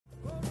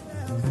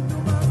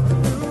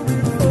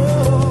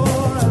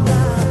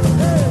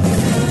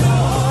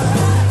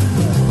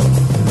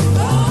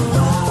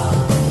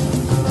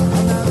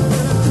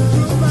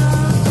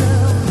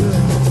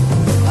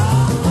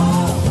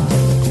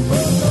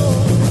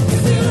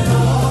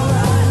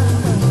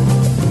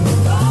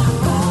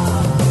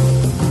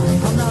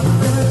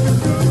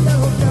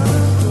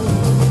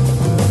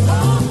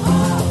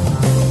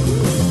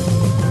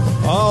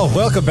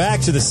welcome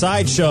back to the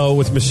Sideshow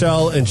with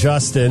Michelle and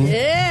Justin.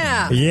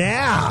 Yeah.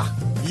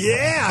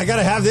 I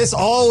gotta have this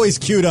always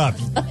queued up.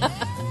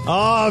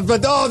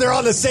 They're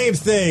on the same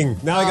thing.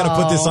 Now I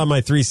gotta put this on my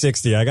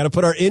 360. I gotta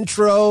put our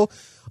intro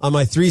on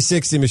my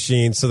 360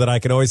 machine so that I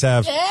can always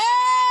have... Yeah.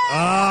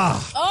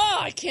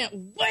 I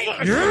can't wait.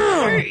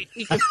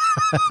 You can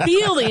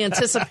feel the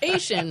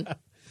anticipation.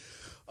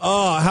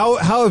 How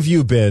have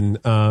you been,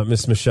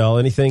 Miss Michelle?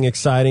 Anything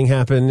exciting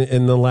happened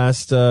in the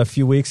last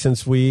few weeks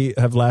since we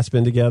have last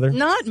been together?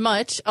 Not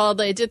much,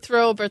 although I did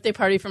throw a birthday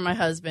party for my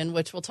husband,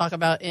 which we'll talk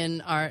about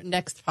in our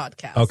next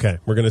podcast. Okay,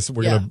 we're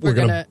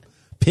gonna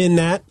pin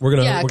that. We're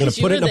gonna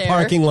put it in a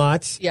parking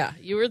lot. Yeah,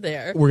 you were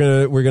there.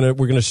 We're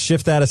gonna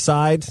shift that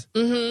aside.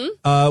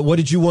 Mm-hmm. What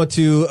did you want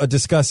to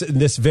discuss in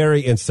this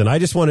very instant? I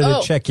just wanted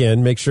to check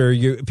in, make sure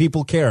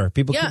people care.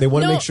 They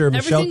want to make sure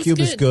Michelle Cube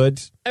is good.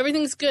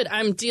 Everything's good.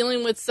 I'm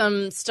dealing with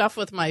some stuff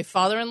with my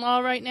father-in-law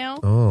right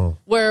now,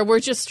 where we're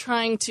just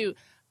trying to.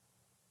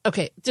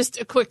 Okay, just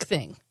a quick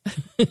thing.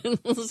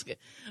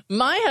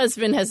 My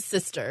husband has a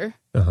sister,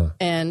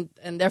 and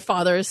their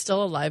father is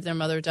still alive. Their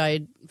mother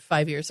died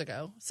 6 years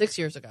ago.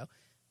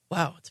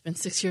 Wow, it's been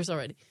 6 years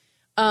already.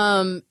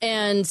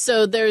 And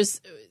so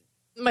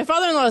my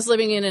father-in-law is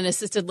living in an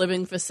assisted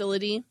living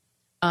facility,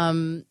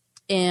 and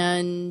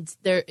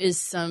there is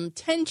some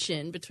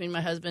tension between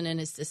my husband and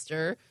his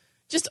sister,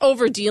 just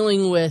over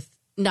dealing with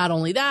not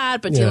only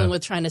that, but dealing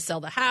with trying to sell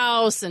the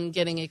house and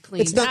getting it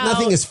cleaned out.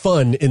 Nothing is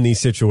fun in these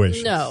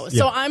situations. No.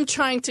 So I'm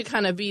trying to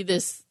kind of be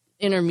this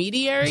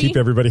intermediary. Keep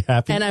everybody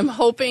happy. And I'm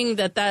hoping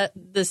that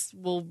this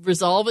will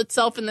resolve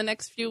itself in the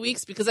next few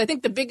weeks, because I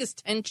think the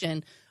biggest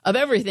tension of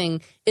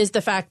everything is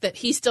the fact that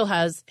he still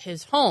has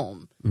his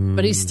home,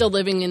 but he's still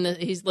living in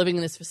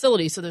this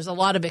facility. So there's a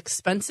lot of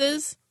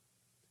expenses.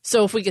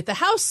 So if we get the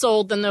house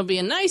sold, then there'll be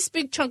a nice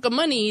big chunk of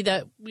money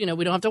that, we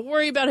don't have to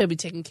worry about. He'll be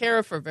taken care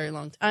of for a very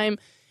long time.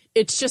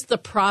 It's just the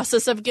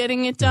process of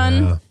getting it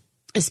done,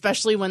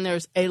 especially when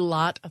there's a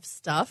lot of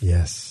stuff.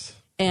 Yes.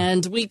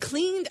 And we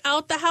cleaned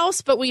out the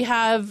house, but we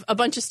have a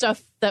bunch of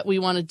stuff that we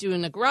want to do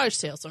in a garage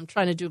sale. So I'm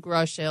trying to do a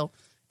garage sale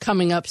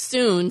coming up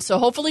soon. So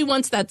hopefully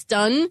once that's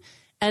done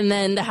and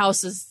then the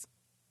house is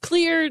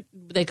cleared,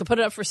 they could put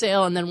it up for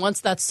sale. And then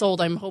once that's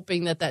sold, I'm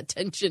hoping that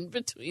tension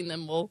between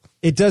them will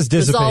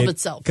resolve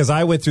itself. Because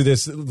I went through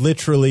this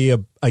literally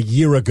a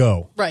year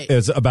ago. Right.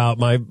 It's about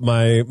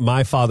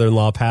my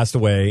father-in-law passed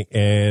away,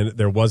 and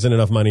there wasn't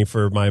enough money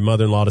for my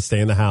mother-in-law to stay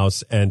in the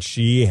house, and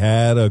she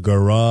had a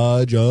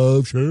garage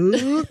of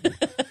shit.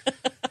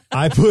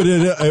 I put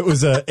it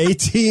was a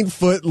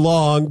 18-foot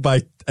long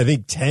by, I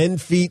think, 10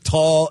 feet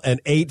tall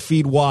and 8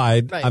 feet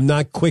wide. Right. I'm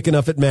not quick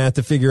enough at math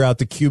to figure out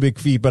the cubic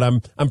feet, but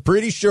I'm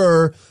pretty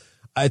sure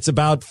it's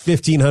about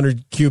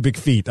 1,500 cubic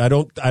feet. I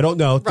don't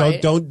know.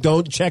 Right.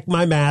 Don't check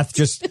my math.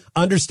 Just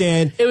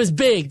understand. It was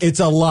big. It's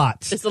a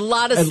lot. It's a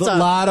lot of stuff. A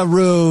lot of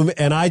room.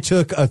 And I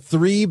took a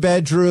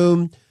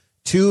 3-bedroom,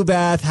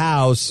 2-bath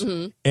house,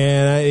 and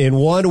in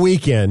one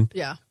weekend,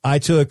 I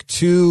took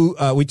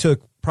we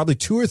took probably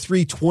 2 or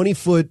 3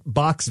 20-foot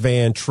box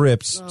van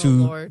trips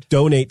to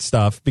donate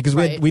stuff, because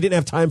we didn't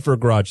have time for a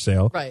garage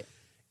sale. Right.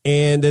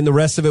 And then the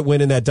rest of it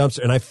went in that dumpster,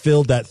 and I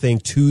filled that thing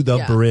to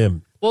the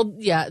brim. Well,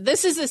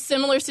 this is a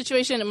similar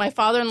situation. My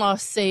father-in-law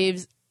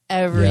saves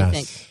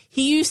everything. Yes.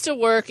 He used to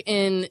work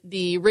in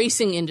the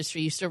racing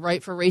industry. He used to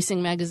write for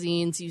racing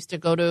magazines. He used to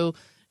go to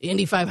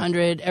Indy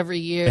 500 every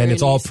year. And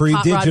it's all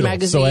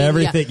pre-digital. So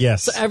everything,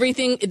 yes. So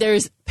everything,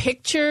 there's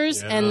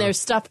pictures and there's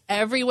stuff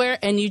everywhere,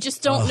 and you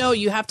just don't know.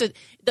 You have to,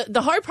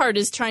 the hard part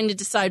is trying to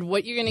decide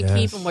what you're going to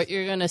keep and what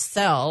you're going to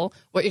sell,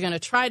 what you're going to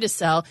try to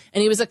sell.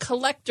 And he was a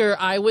collector,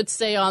 I would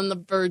say, on the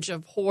verge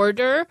of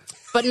hoarder,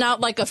 but not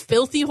like a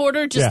filthy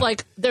hoarder, just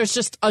like there's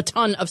just a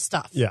ton of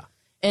stuff. Yeah.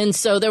 And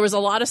so there was a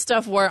lot of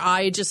stuff where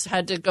I just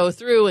had to go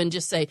through and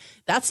just say,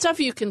 that stuff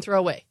you can throw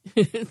away.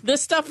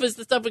 This stuff is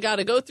the stuff we got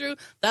to go through.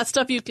 That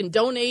stuff you can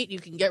donate, you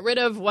can get rid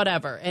of,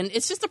 whatever. And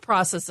it's just a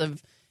process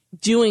of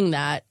doing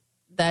that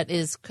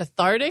is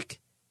cathartic,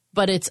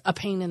 but it's a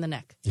pain in the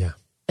neck. Yeah.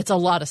 It's a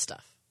lot of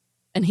stuff.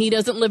 And he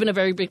doesn't live in a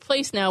very big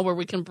place now where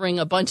we can bring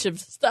a bunch of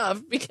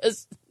stuff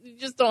because you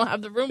just don't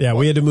have the room for it.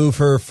 We had to move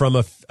her from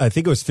I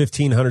think it was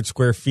 1,500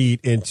 square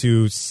feet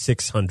into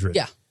 600.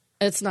 Yeah.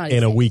 It's not easy.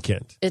 In a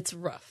weekend. It's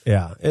rough.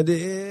 Yeah.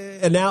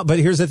 And now, but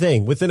here's the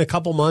thing. Within a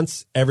couple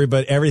months,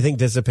 everything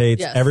dissipates.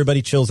 Yes.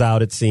 Everybody chills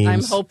out, it seems.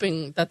 I'm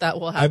hoping that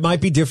will happen. It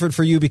might be different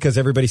for you because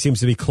everybody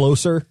seems to be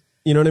closer.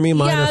 You know what I mean?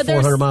 Mine are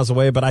 400 miles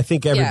away, but I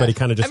think everybody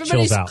kind of just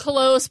chills out. Everybody's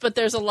close, but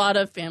there's a lot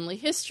of family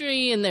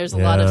history, and there's a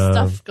lot of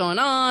stuff going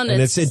on.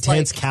 And it's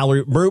intense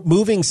calorie.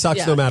 Moving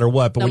sucks no matter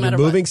what, but when you're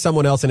moving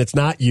someone else and it's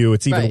not you,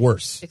 it's even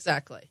worse.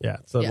 Exactly. Yeah.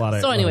 It's a lot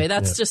of, so anyway,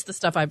 that's just the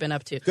stuff I've been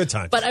up to. Good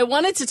times. But I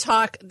wanted to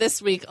talk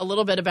this week a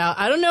little bit about,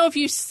 I don't know if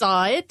you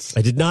saw it.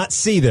 I did not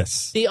see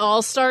this. The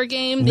All-Star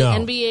game, the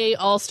NBA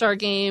All-Star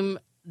game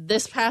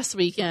this past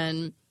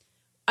weekend.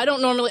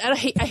 I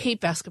hate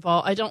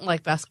basketball. I don't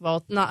like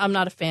basketball. I'm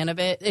not a fan of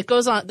it.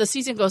 The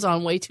season goes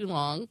on way too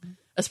long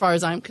as far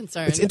as I'm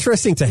concerned. It's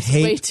interesting to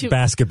hate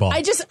basketball.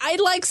 I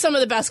like some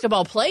of the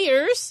basketball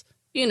players.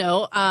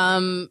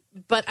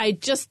 but I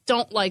just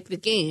don't like the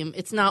game.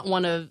 It's not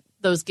one of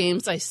those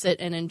games I sit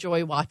and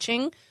enjoy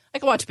watching. I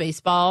can watch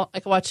baseball.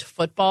 I can watch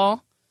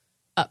football.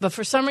 But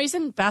for some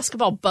reason,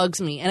 basketball bugs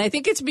me. And I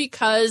think it's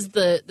because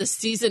the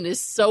season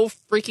is so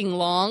freaking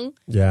long.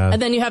 Yeah.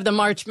 And then you have the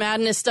March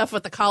Madness stuff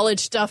with the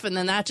college stuff, and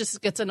then that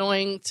just gets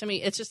annoying to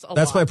me. It's just a lot.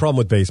 That's my problem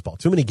with baseball.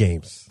 Too many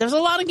games. There's a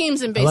lot of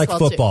games in baseball, I like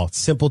football. too.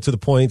 Simple, to the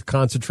point,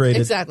 concentrated.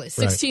 Exactly.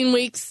 16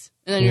 weeks,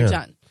 and then you're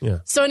done. Yeah.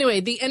 So anyway,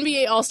 the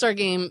NBA All-Star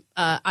Game,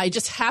 I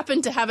just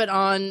happened to have it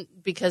on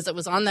because it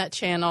was on that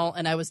channel,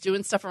 and I was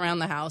doing stuff around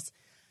the house.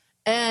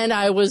 And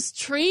I was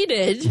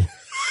treated...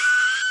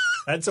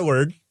 That's a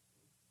word.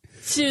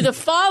 To the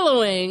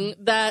following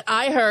that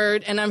I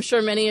heard, and I'm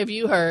sure many of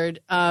you heard,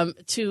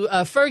 to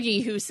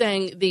Fergie, who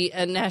sang the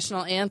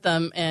national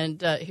anthem,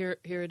 and here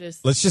it is.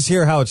 Let's just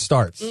hear how it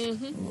starts.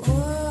 Uh-oh.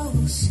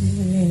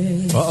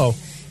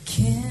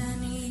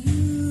 Can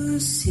you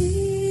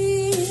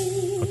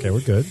see? Okay,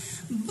 we're good.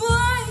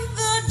 By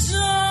the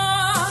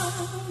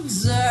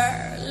dawn's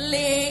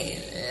early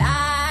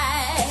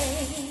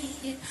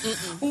light,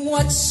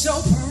 what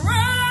so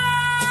proudly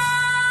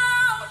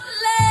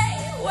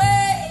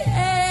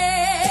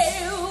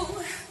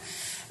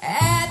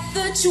at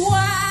the twilight's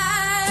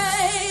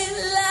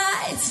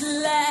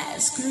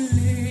last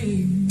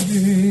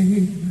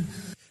gleaming.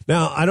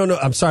 Now, I don't know.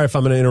 I'm sorry if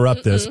I'm going to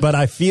interrupt this, but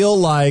I feel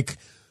like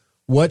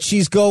what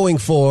she's going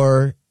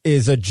for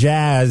is a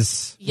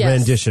jazz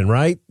rendition,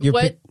 right?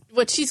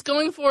 What she's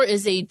going for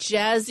is a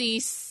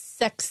jazzy,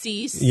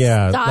 sexy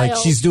style. Like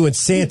she's doing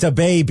Santa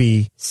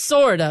Baby.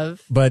 Sort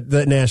of. But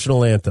the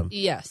national anthem.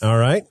 Yes. All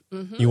right.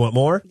 You want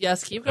more?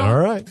 Yes, keep going. All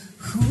right.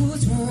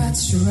 Whose broad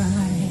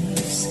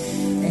stripes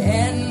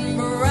and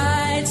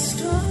bright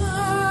stars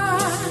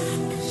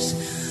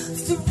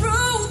through the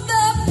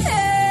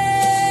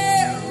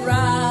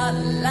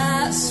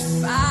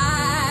perilous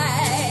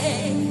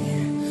fight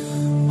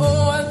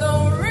o'er the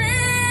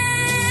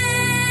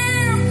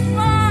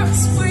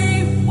ramparts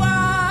we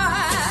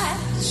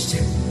watched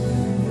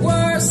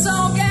were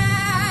so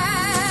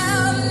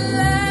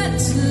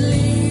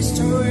gallantly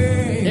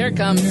straight. There it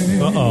comes.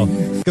 Uh-oh.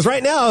 Because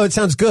right now it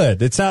sounds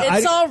good. It's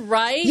all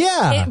right.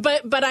 Yeah.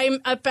 But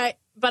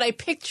I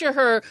picture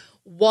her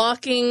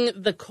walking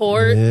the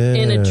court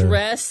in a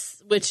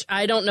dress, which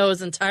I don't know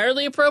is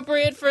entirely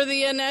appropriate for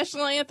the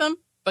national anthem.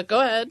 But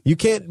go ahead. You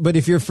can't. But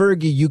if you're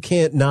Fergie, you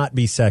can't not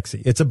be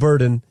sexy. It's a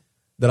burden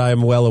that I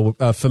am well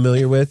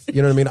familiar with.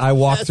 You know what I mean? I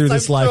walk through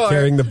this life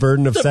carrying the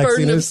burden of sexiness.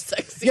 Burden of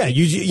sexiness. Yeah,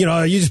 you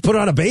just put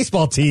on a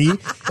baseball tee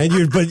and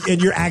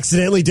you're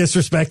accidentally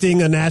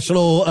disrespecting a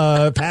national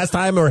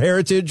pastime or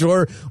heritage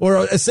or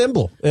a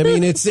symbol. I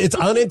mean, it's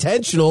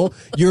unintentional.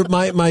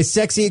 My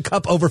sexy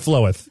cup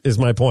overfloweth is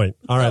my point.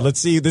 All right, let's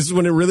see. This is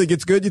when it really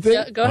gets good. You think?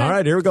 Yeah, go ahead. All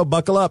right, here we go.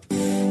 Buckle up.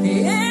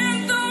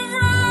 And the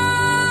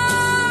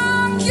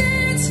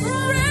rockets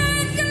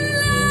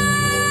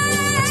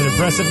That's an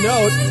impressive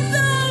note.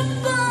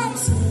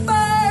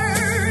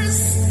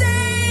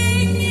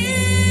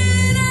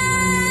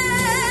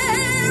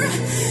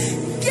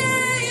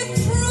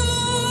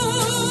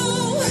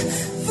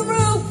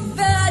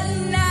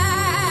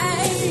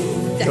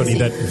 Don't need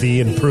that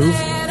V and proof.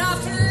 Yeah.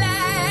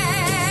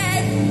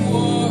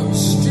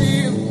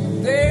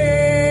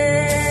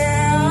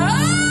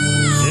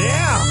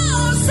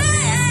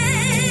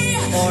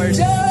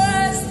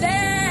 Does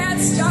that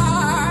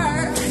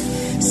star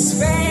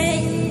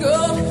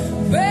spangled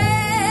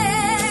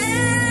banner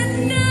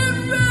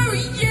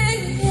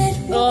yet?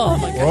 Oh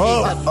my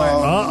God!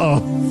 Uh-oh.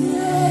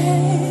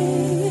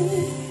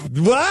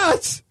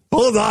 What?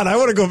 Hold on, I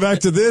want to go back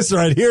to this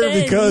right here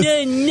because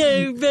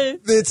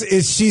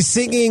she's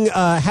singing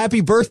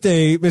Happy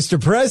Birthday, Mr.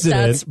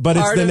 President, but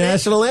it's the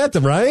national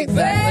anthem, right?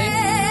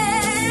 Exactly.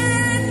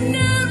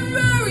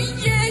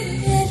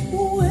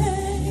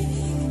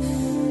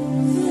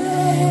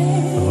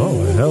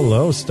 Oh,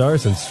 hello,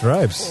 Stars and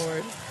Stripes.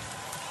 Lord.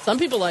 Some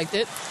people liked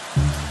it.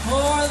 For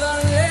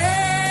the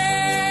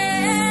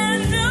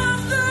land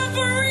of the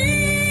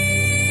free.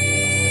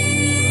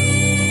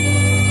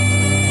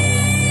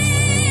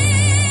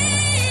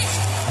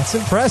 That's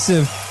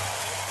impressive.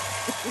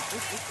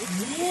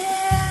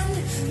 And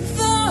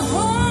the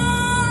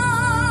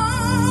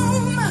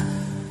home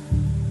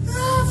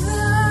of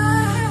the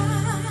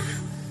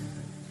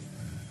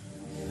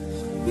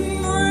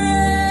brave.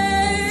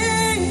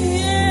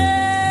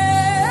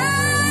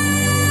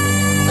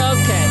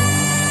 Okay.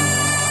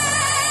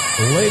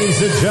 Ladies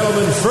and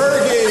gentlemen,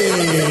 Fergie.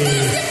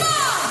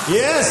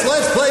 Yes,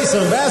 let's play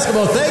some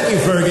basketball. Thank you,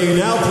 Fergie.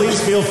 Now please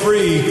feel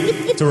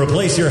free to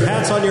replace your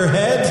hats on your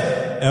head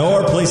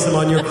or place them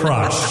on your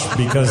crotch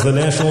because the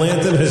national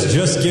anthem has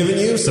just given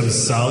you some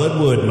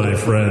solid wood, my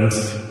friend.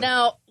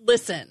 Now,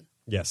 listen.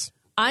 Yes.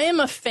 I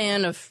am a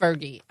fan of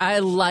Fergie. I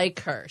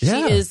like her.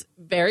 Yeah. She is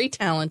very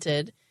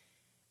talented.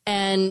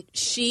 And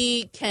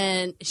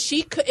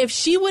if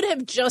she would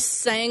have just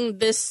sang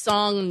this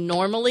song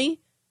normally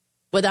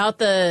without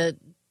the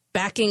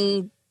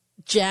backing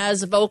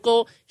jazz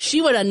vocal,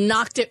 she would have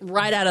knocked it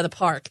right out of the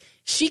park.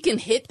 She can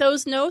hit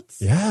those notes.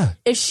 Yeah.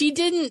 If she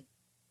didn't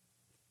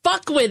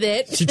fuck with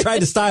it. She tried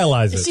to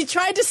stylize it. She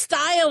tried to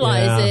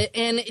stylize it,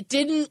 and it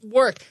didn't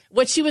work.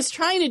 What she was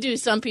trying to do,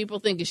 some people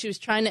think, is she was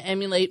trying to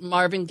emulate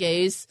Marvin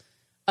Gaye's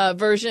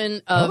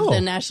version of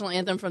the national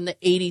anthem from the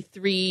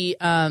 83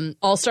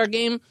 All-Star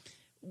game.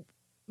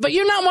 But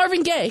you're not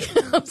Marvin Gaye.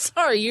 I'm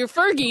sorry, you're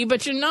Fergie,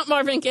 but you're not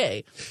Marvin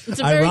Gaye. It's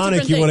a very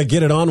ironic. different You thing. want to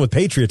get it on with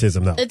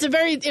patriotism, though.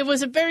 It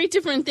was a very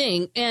different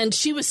thing, and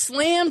she was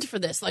slammed for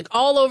this. Like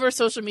all over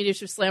social media,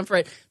 she was slammed for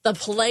it. The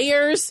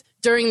players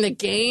during the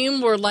game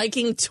were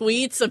liking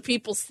tweets of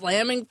people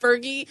slamming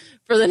Fergie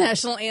for the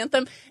national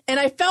anthem, and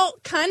I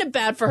felt kind of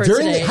bad for her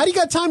today. How do you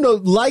got time to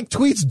like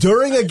tweets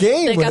during a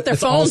game? They got their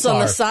phones on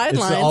the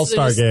sidelines. It's the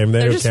All-Star game.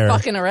 They're don't just care.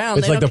 fucking around.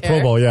 It's They like don't the Pro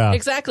care. Bowl, yeah.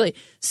 Exactly.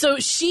 So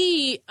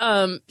she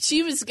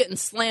was getting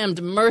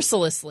slammed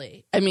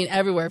mercilessly. I mean,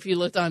 everywhere. If you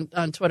looked on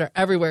Twitter,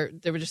 everywhere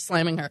they were just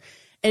slamming her.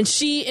 And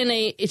she, in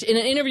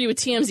an interview with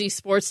TMZ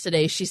Sports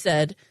today, she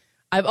said,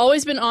 "I've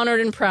always been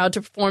honored and proud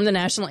to perform the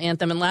national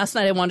anthem, and last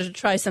night I wanted to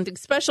try something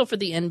special for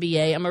the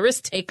NBA. I'm a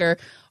risk taker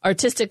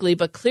artistically,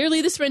 but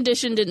clearly this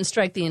rendition didn't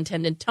strike the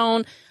intended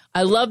tone.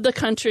 I love the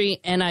country,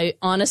 and I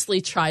honestly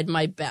tried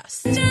my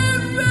best."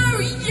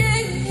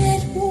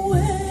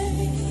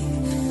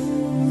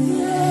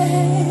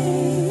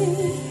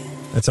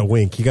 That's a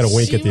wink. You got a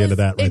wink at the end of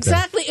that right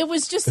exactly. It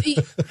was just,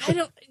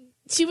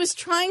 she was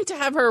trying to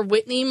have her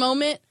Whitney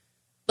moment.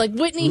 Like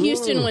Whitney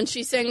Houston when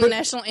she sang the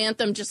national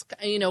anthem, just,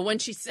 when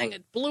she sang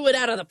it, blew it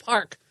out of the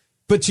park.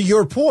 But to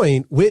your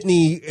point,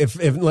 Whitney,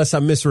 unless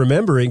I'm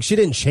misremembering, she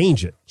didn't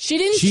change it. She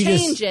didn't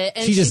change it.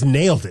 And she just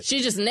nailed it.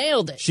 She just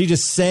nailed it. She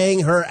just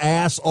sang her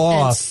ass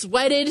off. And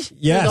sweated through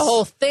Yes. the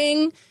whole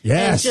thing.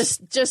 Yes.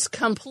 And just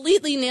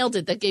completely nailed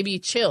it. That gave you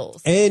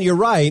chills. And you're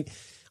right.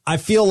 I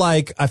feel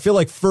like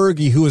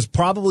Fergie, who is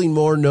probably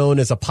more known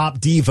as a pop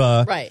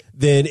diva, Right.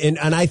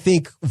 and I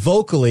think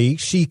vocally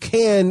she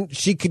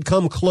could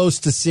come close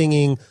to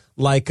singing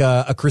like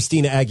a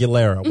Christina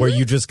Aguilera, where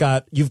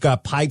you've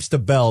got pipes to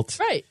belt,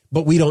 Right.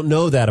 But we don't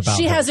know that about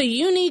She her. has a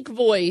unique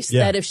voice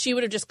Yeah. that if she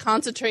would have just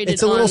concentrated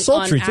It's a little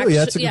sultry, too. Yeah,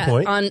 that's a good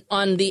point.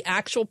 On the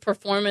actual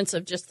performance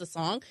of just the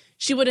song,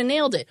 she would have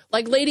nailed it.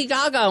 Like Lady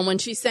Gaga when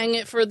she sang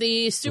it for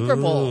the Super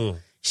Bowl.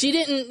 She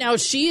didn't. Now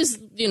she's,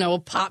 a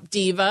pop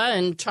diva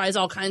and tries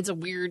all kinds of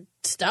weird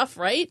stuff,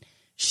 right?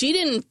 She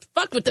didn't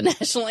fuck with the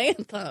national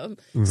anthem.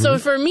 So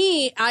for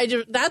me,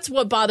 that's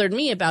what bothered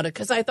me about it,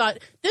 because I thought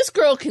this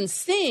girl can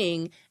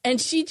sing and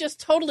she just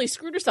totally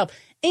screwed herself.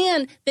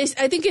 And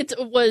I think it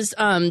was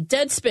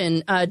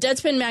Deadspin.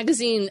 Deadspin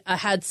magazine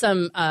had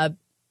some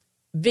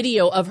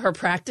video of her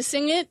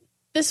practicing it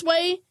this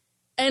way,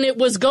 and it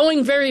was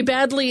going very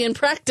badly in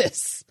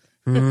practice.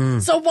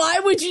 So why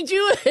would you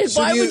do it?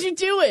 Why would you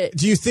do it?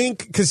 Do you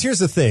think? Because here's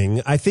the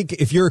thing. I think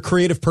if you're a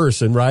creative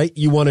person, right,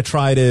 you want to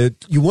try to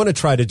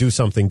do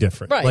something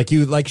different. Right.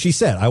 Like she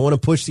said, I want to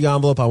push the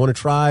envelope. I want to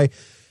try.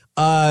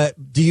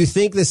 Do you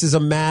think this is a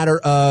matter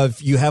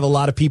of you have a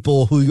lot of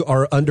people who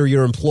are under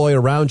your employ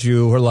around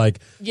you who are like,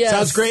 Yes.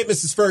 sounds great,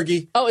 Mrs.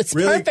 Fergie. Oh, it's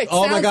really? perfect.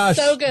 Oh my Sounds gosh,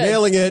 so good.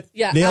 nailing it.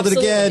 Yeah, nailed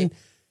absolutely. it again.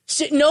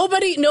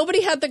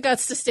 Nobody had the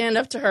guts to stand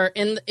up to her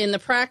in the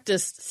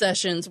practice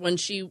sessions when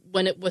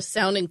it was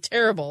sounding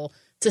terrible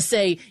to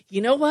say,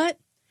 you know what,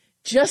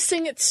 just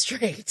sing it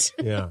straight,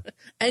 Yeah,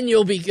 and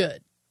you'll be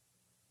good.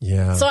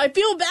 yeah. So I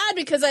feel bad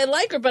because I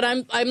like her, but I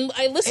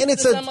listen And to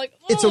this and I'm like,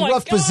 oh it's a my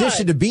rough God.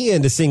 position to be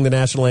in to sing the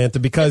national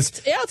anthem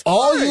because it's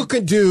all hard. you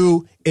can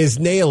do is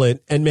nail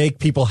it and make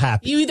people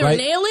happy. You either right?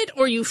 nail it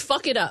or you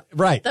fuck it up.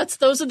 Right.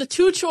 Those are the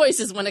two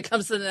choices when it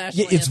comes to the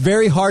national It's anthem.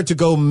 very hard to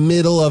go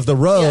middle of the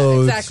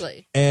road. Yeah,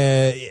 exactly.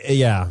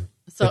 Yeah.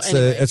 So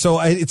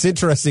anyway. It's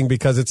interesting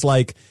because it's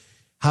like,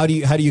 how do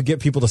you get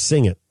people to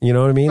sing it? You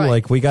know what I mean?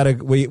 Right. Like we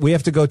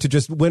have to go to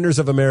just winners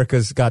of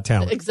America's Got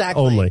Talent. Exactly.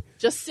 Only.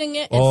 Just sing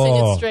it and sing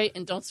it straight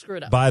and don't screw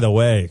it up. By the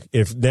way,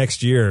 if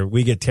next year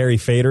we get Terry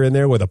Fader in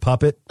there with a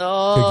puppet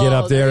to get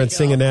up there there and you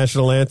sing go. a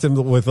national anthem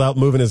without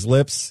moving his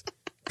lips,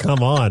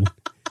 come on.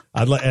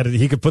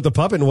 He could put the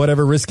puppet in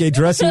whatever risque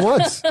dress he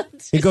wants.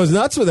 He goes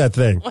nuts with that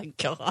thing. Oh my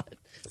God.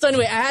 So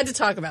anyway, I had to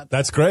talk about that.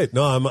 That's great.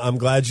 No, I'm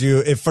glad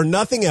if for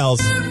nothing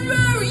else.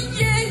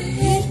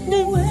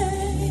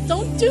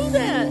 Don't do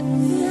that.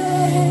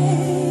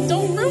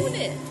 Don't ruin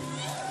it.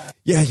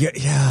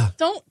 Yeah.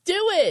 Don't do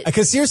it.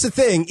 Because here's the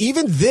thing.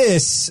 Even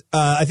this,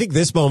 I think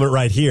this moment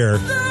right here,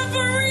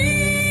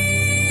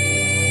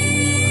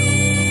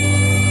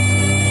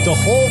 to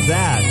hold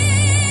that.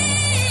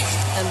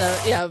 And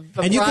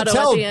And you can vibrato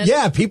tell, at the end.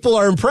 yeah, people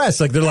are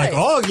impressed. Like, they're like,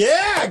 Right. oh,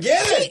 yeah,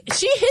 get it.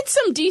 She hit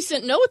some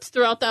decent notes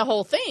throughout that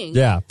whole thing.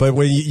 Yeah, but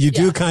when you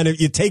do Yeah. kind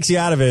of, it takes you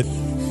out of it.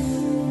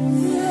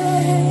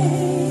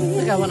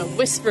 Like I want to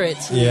whisper it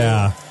to you.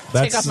 Yeah.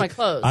 Take off my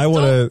clothes. I'm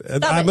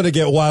Stop going it. to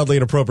get wildly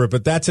inappropriate,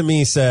 but that to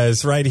me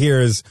says right here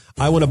is,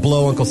 I want to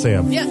blow Uncle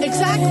Sam. Yeah,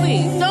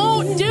 exactly.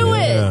 Don't do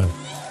Yeah. it.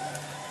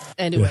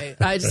 Anyway,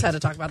 I just had to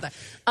talk about that.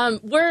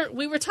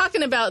 We were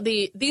talking about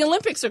the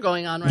Olympics are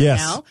going on right Yes.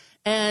 now,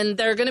 and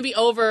they're going to be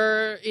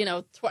over.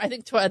 I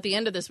think at the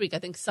end of this week. I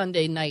think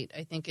Sunday night.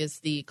 I think is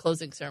the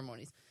closing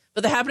ceremonies.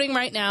 But they're happening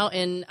right now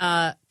in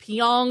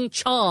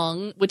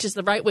Pyeongchang, which is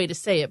the right way to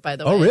say it, by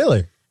the way. Oh,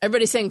 really?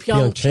 Everybody's saying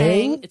Pyeongchang?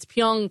 Pyeongchang. It's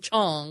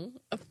Pyeongchang.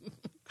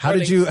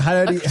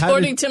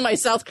 According to my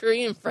South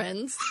Korean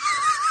friends.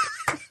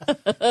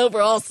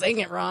 We're all saying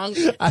it wrong.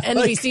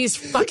 NBC's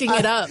fucking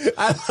it up.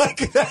 I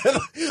like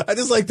that. I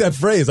just like that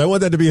phrase. I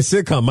want that to be a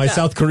sitcom. My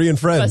South Korean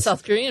friends. My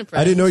South Korean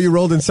friends. I didn't know you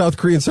rolled in South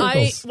Korean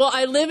circles.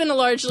 I live in a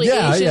largely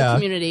Asian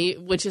community,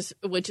 which is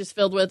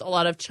filled with a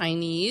lot of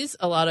Chinese,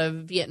 a lot of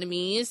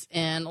Vietnamese,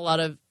 and a lot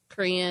of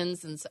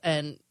Koreans,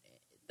 and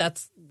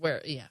that's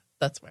where. Yeah,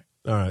 that's where.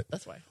 All right.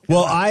 That's why.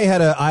 Well, I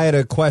had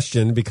a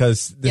question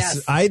because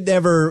I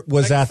never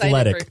was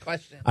athletic.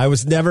 I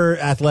was never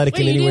athletic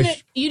in any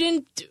way.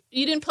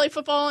 You didn't play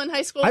football in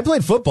high school? I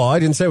played football. I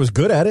didn't say I was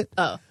good at it.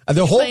 Oh. Did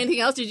you play anything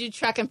else? Did you do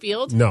track and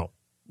field? No.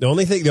 The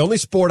only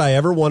sport I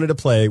ever wanted to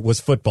play was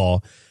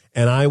football.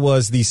 And I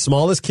was the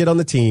smallest kid on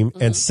the team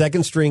and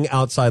second string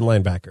outside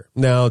linebacker.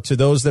 Now, to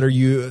those that are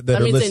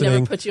listening, they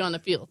never put you on the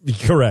field.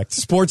 Correct.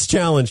 Sports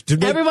challenge.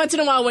 Every once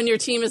in a while, when your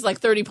team is like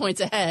 30 points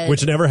ahead,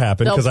 which never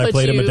happened because I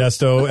played at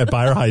Modesto at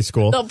Bayer High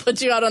School. They'll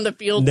put you out on the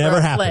field.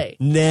 Never happened. Play.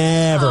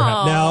 Never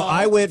happened. Now,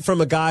 I went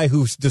from a guy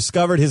who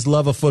discovered his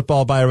love of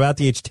football by about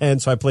the age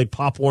 10. So I played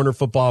Pop Warner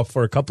football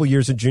for a couple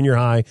years in junior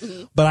high,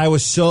 but I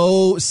was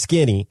so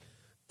skinny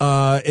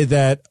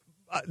that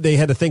they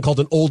had a thing called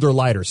an older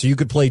lighter. So you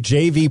could play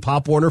JV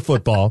Pop Warner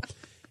football,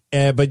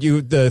 but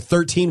the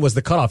 13 was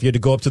the cutoff. You had to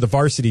go up to the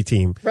varsity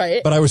team.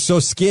 Right. But I was so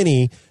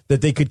skinny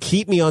that they could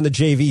keep me on the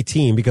JV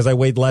team because I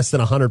weighed less than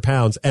 100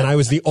 pounds. And I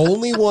was the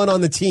only one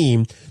on the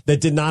team that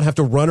did not have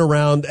to run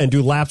around and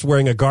do laps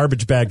wearing a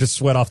garbage bag to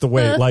sweat off the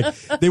weight. Like,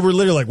 they were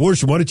literally like,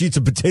 Worship, why don't you eat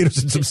some potatoes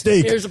and some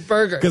steak? Here's a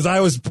burger. Because I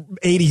was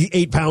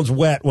 88 pounds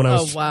wet when I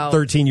was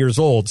 13 years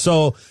old.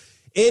 So,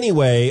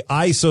 anyway,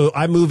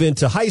 I move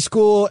into high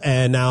school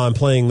and now I'm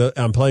playing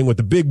with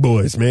the big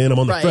boys, man. I'm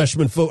on the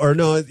freshman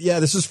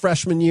this is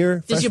freshman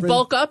year. Did you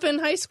bulk up in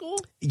high school?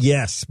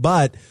 Yes,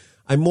 but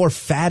I'm more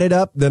fatted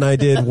up than I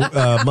did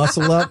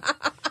muscle up.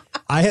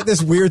 I had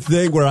this weird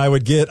thing where I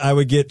would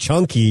get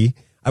chunky.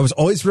 I was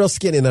always real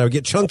skinny and then I would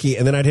get chunky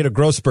and then I'd hit a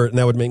growth spurt and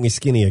that would make me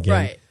skinny again.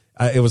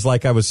 Right. It was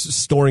like I was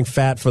storing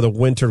fat for the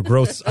winter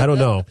growth. I don't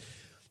know.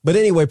 But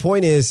anyway,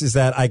 point is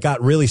that I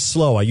got really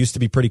slow. I used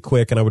to be pretty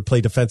quick, and I would play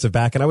defensive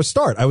back, and I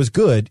was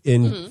good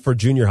for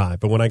junior high.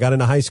 But when I got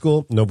into high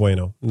school, no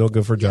bueno, no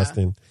good for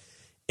Justin.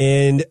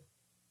 And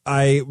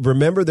I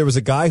remember there was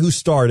a guy who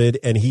started,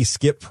 and he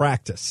skipped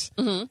practice,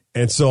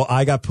 and so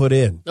I got put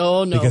in.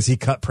 Oh no, because he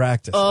cut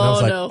practice. And I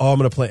was like, I'm going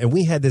to play. And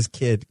we had this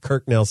kid,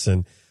 Kirk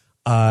Nelson.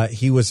 I think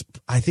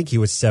he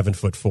was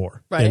 7'4"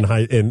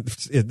 right. and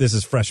this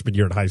is freshman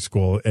year in high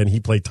school, and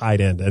he played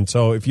tight end. And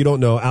so, if you don't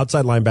know,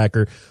 outside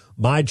linebacker.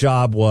 My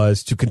job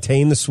was to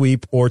contain the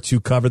sweep or to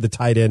cover the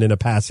tight end in a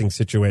passing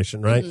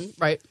situation, right?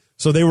 Right.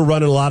 So they were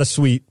running a lot of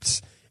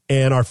sweeps,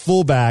 and our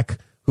fullback,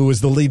 who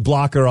was the lead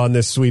blocker on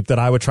this sweep that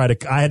I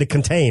had to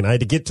contain. I had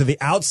to get to the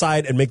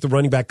outside and make the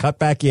running back cut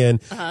back in.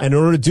 And in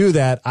order to do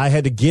that, I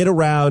had to get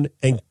around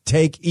and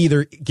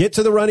either get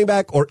to the running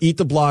back or eat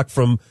the block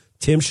from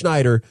Tim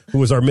Schneider, who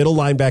was our middle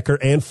linebacker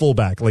and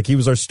fullback. Like, he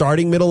was our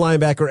starting middle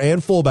linebacker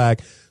and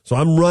fullback. So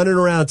I'm running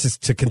around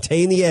to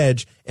contain the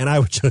edge, and I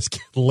would just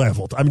get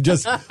leveled.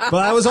 But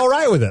I was all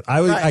right with it.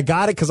 I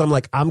got it because I'm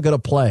like, I'm going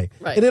to play.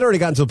 Right. And it had already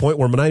gotten to the point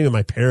where not even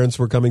my parents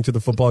were coming to the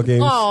football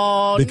games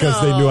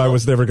because they knew I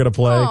was never going to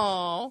play.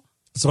 Aww.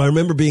 So I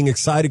remember being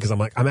excited because I'm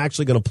like, I'm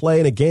actually going to play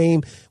in a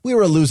game. We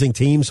were a losing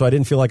team, so I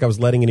didn't feel like I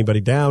was letting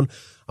anybody down.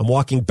 I'm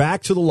walking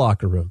back to the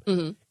locker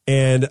room.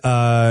 And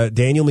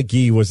Daniel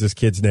McGee was this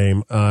kid's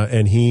name,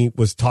 and he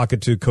was talking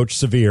to Coach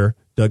Severe,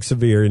 Doug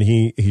Severe, and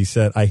he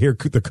said, I hear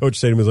the coach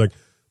say to him, he was like,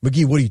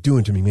 McGee, what are you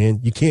doing to me, man?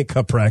 You can't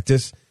cut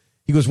practice.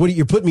 He goes,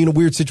 you're putting me in a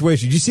weird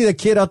situation. Did you see that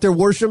kid out there,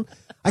 Worsham?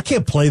 I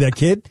can't play that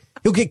kid.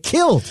 He'll get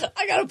killed.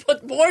 I got to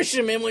put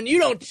Worsham in when you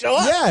don't show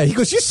up. Yeah, he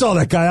goes, you saw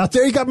that guy out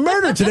there. He got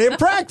murdered today in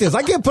practice.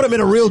 I can't put him in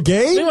a real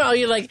game. Meanwhile,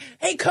 you're like,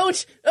 hey,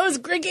 coach, that was a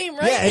great game,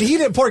 right?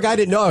 Yeah, and poor guy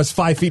didn't know I was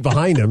 5 feet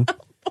behind him.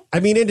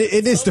 I mean, in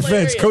his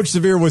defense, Coach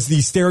Severe was the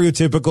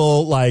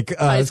stereotypical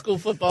high school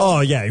football.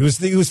 Oh yeah, he was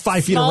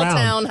 5 feet Small around.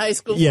 Town high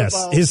school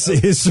football. Yes,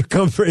 his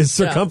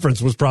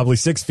circumference was probably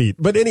 6 feet.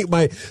 But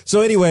anyway,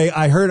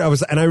 I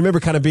remember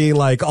kind of being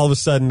like, all of a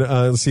sudden,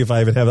 let's see if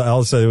I even have it. All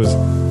of a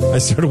sudden, I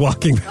started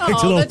walking back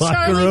to the locker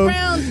Charlie room.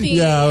 Brown theme.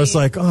 Yeah, I was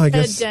like, I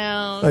guess, head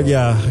down. I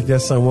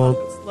guess I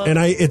won't. And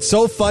it's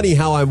so funny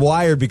how I'm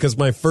wired because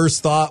my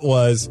first thought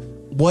was,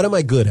 what am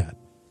I good at?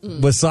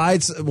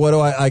 Besides, what do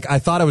I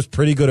thought I was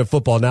pretty good at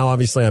football. Now,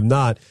 obviously, I'm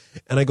not.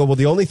 And I go, well,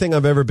 the only thing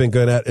I've ever been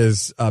good at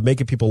is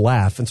making people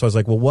laugh. And so I was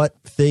like, well, what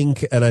thing?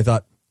 And I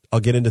thought, I'll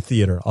get into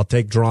theater. I'll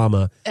take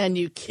drama. And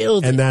you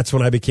killed it. And that's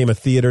when I became a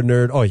theater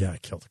nerd. Oh, yeah, I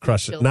killed it.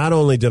 Crushed it. Not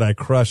only did I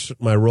crush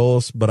my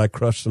roles, but I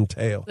crushed some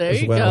tail. There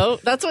you well.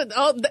 go. That's what.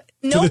 To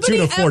the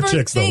tune of 4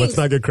 chicks, though. Let's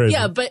not get crazy.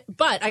 Yeah, but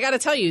I got to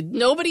tell you,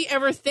 nobody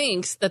ever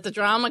thinks that the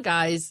drama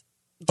guys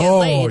get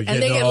laid,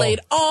 and they get laid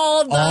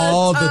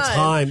all the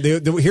time.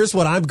 Here's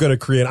what I'm going to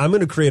create. I'm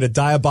going to create a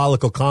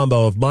diabolical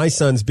combo of my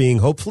sons being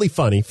hopefully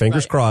funny,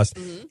 fingers crossed,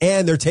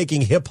 and they're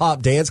taking hip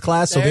hop dance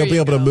class, so they'll be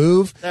able to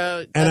move.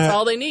 That's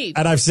all they need.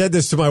 And I've said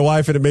this to my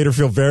wife, and it made her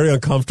feel very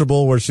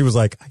uncomfortable. Where she was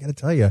like, "I got to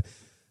tell you,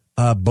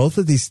 both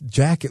of these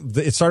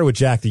it started with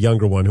Jack, the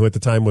younger one, who at the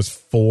time was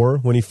 4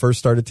 when he first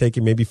started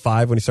taking, maybe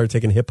 5 when he started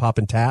taking hip hop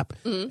and tap,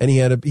 and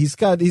he's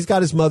got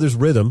his mother's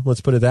rhythm.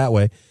 Let's put it that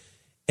way."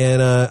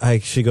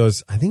 And she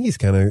goes, "I think he's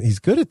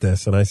good at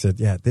this." And I said,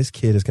 "Yeah, this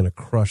kid is going to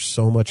crush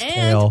so much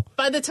tail."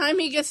 By the time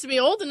he gets to be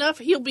old enough,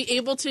 he'll be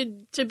able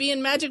to be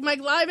in Magic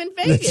Mike Live in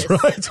Vegas.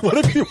 That's right. What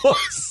if he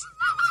was?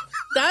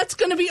 That's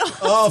going to be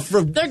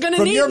awesome. They're going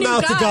to need your new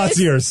mouth guys, to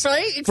God's ears,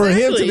 right? Exactly. For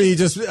him to be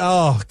just,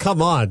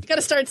 come on. Got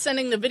to start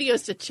sending the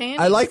videos to Channing.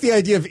 I like the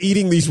idea of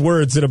eating these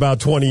words in about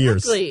 20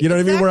 years. You know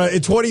what I mean? Where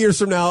in 20 years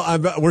from now,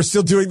 we're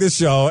still doing this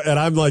show, and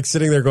I'm like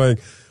sitting there going,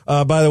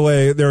 by the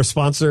way, they're a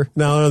sponsor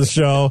now on the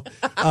show.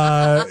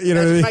 You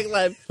know, Magic Mike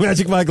Live.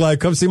 Magic Mike Live.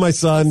 Come see my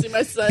son.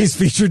 He's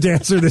featured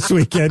dancer this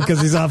weekend because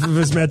he's off of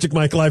his Magic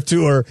Mike Live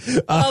tour.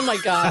 Oh my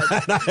God!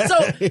 So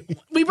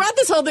we brought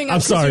this whole thing up.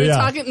 I'm sorry. We were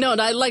talking. No,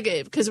 I like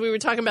it because we were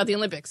talking about the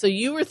Olympics. So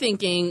you were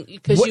thinking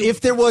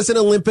if there was an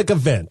Olympic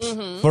event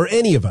for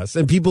any of us,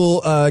 and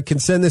people can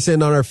send this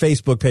in on our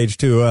Facebook page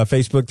too,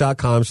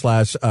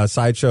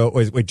 facebook.com/sideshow.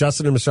 Wait,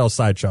 Justin and Michelle's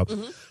sideshow.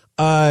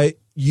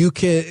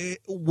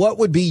 What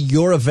would be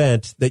your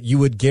event that you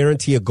would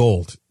guarantee a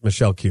gold,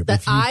 Michelle Cube?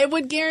 I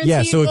would guarantee.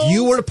 Yeah, so if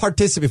you were to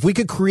participate, if we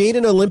could create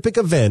an Olympic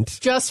event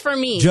just for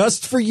me,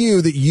 just for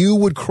you, that you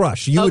would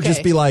crush, you would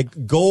just be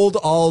like gold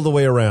all the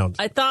way around.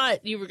 I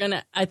thought you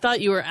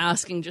were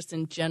asking just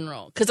in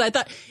general, because I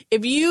thought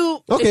if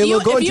you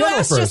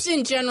asked just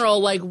in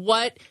general, like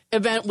what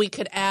event we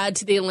could add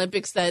to the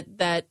Olympics that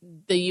the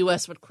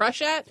U.S. would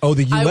crush at. Oh,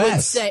 the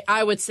U.S.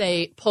 I would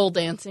say pole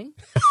dancing.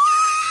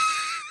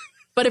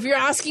 But if you're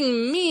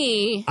asking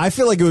me, I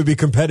feel like it would be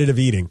competitive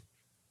eating.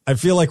 I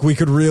feel like we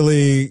could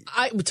really.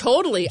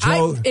 Totally.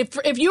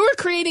 If you were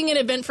creating an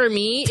event for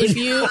me, if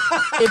you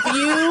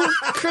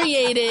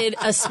created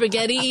a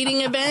spaghetti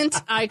eating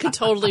event, I could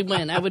totally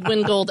win. I would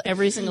win gold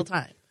every single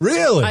time.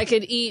 Really? I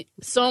could eat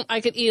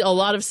a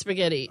lot of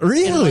spaghetti.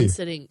 Really? In one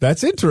sitting.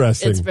 That's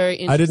interesting. It's very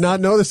interesting. I did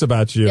not know this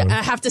about you. Yeah,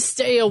 I have to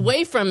stay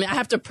away from it. I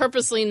have to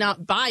purposely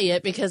not buy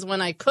it because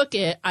when I cook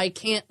it, I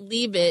can't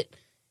leave it.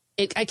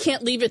 I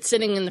can't leave it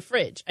sitting in the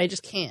fridge. I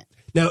just can't.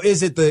 Now,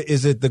 is it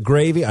the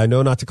gravy? I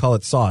know not to call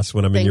it sauce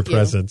when I'm in your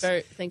presence.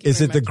 Thank you.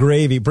 Is it the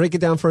gravy? Break it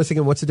down for us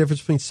again. What's the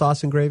difference between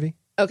sauce and gravy?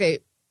 Okay.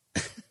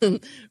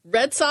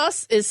 Red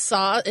sauce is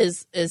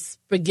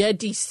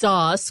spaghetti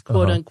sauce,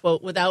 quote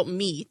unquote, without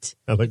meat.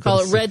 I like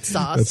call it red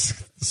sauce.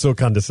 That's so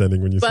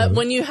condescending when you say it. But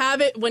when you have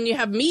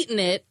meat in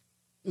it,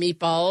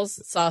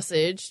 meatballs,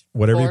 sausage,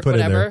 whatever pork, you put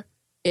in there,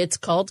 it's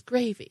called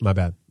gravy. My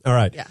bad. All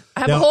right. Yeah,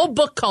 I have a whole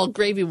book called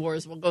Gravy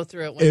Wars. We'll go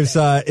through it one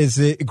day. Is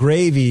it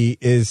gravy?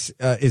 Is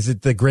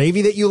it the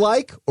gravy that you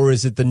like, or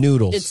is it the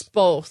noodles? It's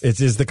both.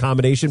 It's the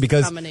combination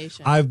because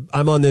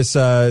I'm on this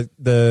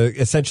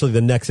essentially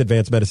the next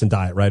advanced medicine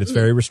diet. Right. It's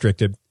very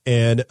restricted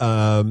and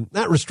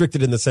not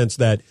restricted in the sense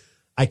that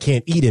I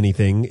can't eat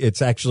anything.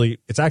 It's actually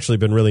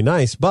been really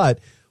nice, but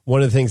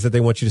one of the things that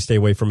they want you to stay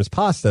away from is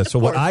pasta. So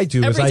what I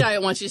do is every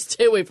diet wants you to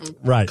stay away from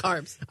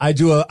carbs. I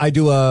do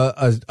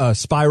a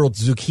spiraled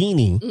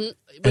zucchini,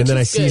 and then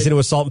I season it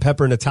with salt and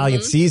pepper and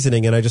Italian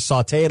seasoning, and I just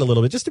saute it a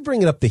little bit just to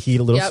bring it up the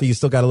heat a little, so you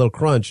still got a little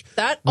crunch.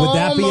 Would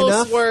that be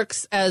enough?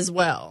 Works as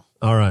well.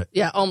 All right.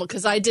 Yeah, almost,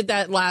 because I did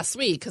that last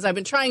week because I've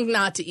been trying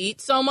not to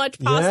eat so much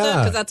pasta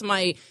because that's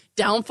my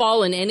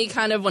downfall in any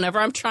kind of whenever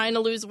I'm trying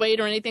to lose weight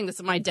or anything. This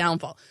is my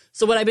downfall.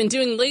 So what I've been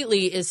doing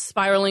lately is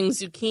spiraling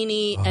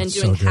zucchini and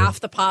doing half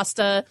the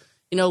pasta,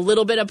 a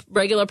little bit of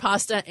regular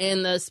pasta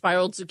and the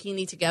spiraled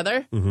zucchini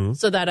together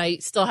so that I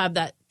still have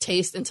that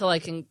taste until I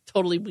can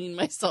totally wean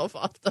myself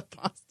off the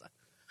pasta.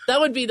 That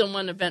would be the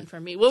one event for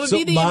me. What would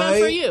be the event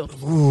for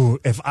you?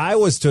 If I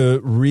was to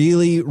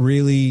really,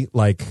 really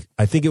I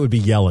think it would be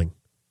yelling.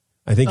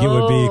 I think it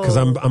would be because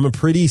I'm a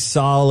pretty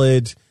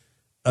solid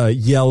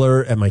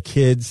yeller at my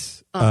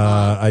kids.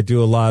 I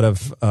do a lot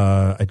of,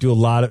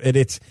 and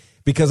it's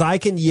because I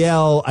can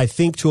yell, I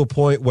think, to a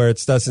point where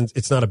it's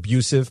not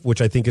abusive,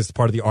 which I think is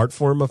part of the art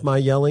form of my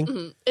yelling.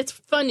 Mm-hmm. It's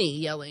funny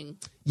yelling.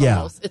 Yeah.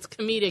 Almost. It's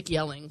comedic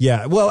yelling.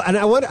 Yeah. Well, and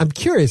I'm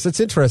curious. It's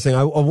interesting.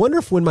 I wonder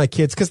if when my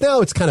kids, because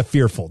now it's kind of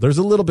fearful. There's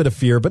a little bit of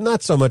fear, but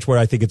not so much where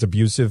I think it's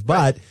abusive.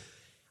 But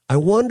I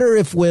wonder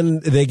if when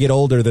they get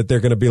older that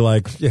they're going to be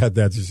like, yeah,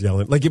 Dad's just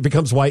yelling. Like it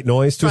becomes white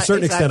noise. To a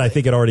certain extent, I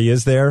think it already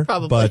is there.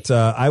 Probably. But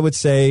I would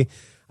say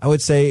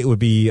it would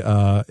be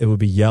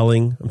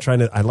yelling.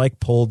 I like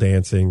pole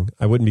dancing.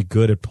 I wouldn't be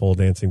good at pole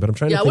dancing, but I'm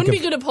trying to think. Yeah, I wouldn't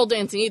be good at pole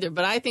dancing either,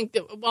 but I think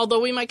that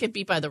although we might get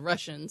beat by the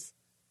Russians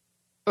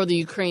or the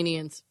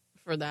Ukrainians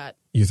for that.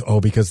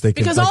 Because they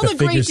can, because like all the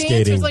great skating.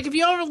 dancers, like if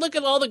you ever look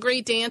at all the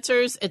great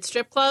dancers at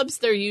strip clubs,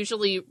 they're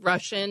usually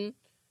Russian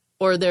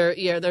or they're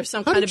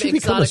some kind of exotic. How did you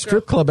become a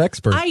strip club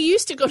expert? I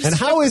used to go to strip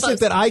clubs. And how is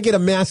it that I get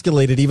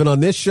emasculated even on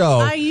this show?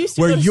 I used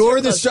to where go to you're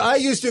strip clubs. I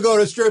used to go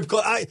to strip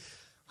club.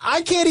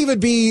 I can't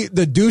even be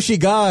the douchey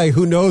guy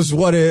who knows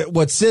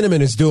what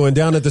Cinnamon is doing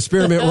down at the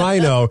Spearmint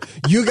Rhino.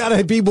 You got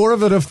to be more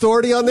of an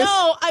authority on this?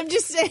 No, I'm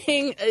just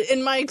saying,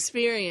 in my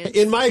experience.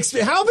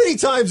 How many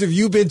times have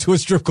you been to a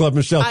strip club,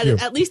 Michelle Q?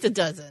 At least a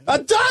dozen. A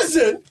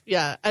dozen?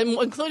 Yeah,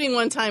 including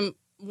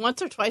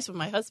once or twice with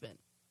my husband.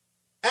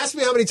 Ask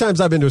me how many times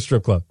I've been to a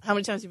strip club. How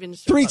many times have you been to a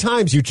strip 3 club?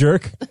 times, you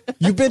jerk.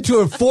 You've been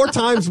to it 4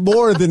 times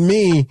more than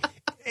me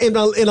in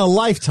a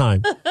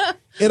lifetime.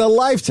 In a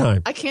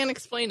lifetime. I can't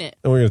explain it.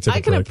 And we're gonna take I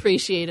a can break.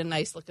 appreciate a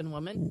nice-looking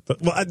woman.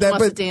 But Wants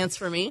to dance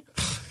for me.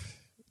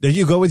 did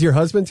you go with your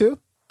husband, too?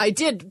 I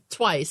did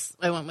twice.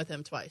 I went with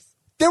him twice.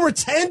 There were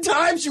 10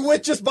 times you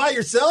went just by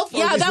yourself? Or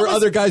Yeah, these that were was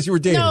other guys you were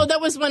dating? No,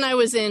 that was when I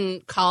was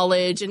in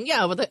college and,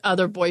 with the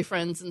other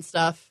boyfriends and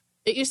stuff.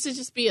 It used to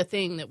just be a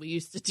thing that we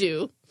used to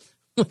do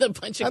with a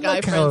bunch of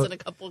guy friends and a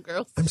couple of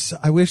girls.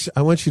 I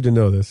want you to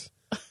know this.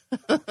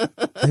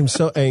 I'm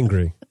so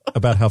angry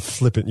about how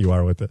flippant you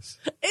are with this.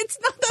 It's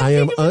not that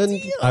big of a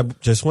deal. I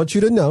just want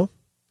you to know,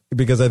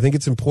 because I think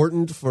it's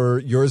important for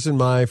yours and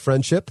my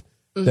friendship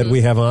that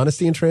we have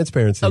honesty and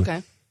transparency.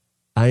 Okay.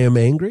 I am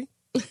angry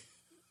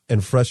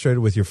and frustrated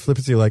with your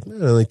flippancy. Like,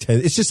 only 10.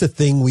 It's just a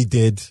thing we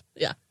did.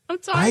 Yeah.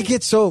 I'm sorry. I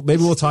get so,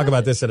 maybe we'll talk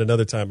about this at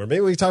another time, or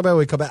maybe we can talk about it when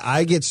we come back.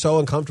 I get so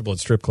uncomfortable at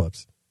strip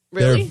clubs.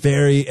 Really?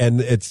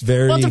 It's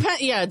very. Well,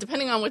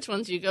 depending on which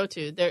ones you go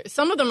to.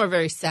 Some of them are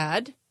very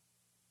sad.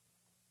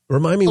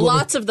 Remind me.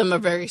 Lots of them are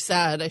very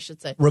sad, I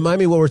should say. Remind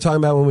me what we're talking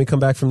about when we come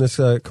back from this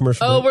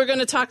commercial. Oh, break. we're going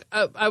to talk.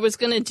 I was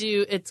going to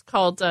do. It's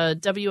called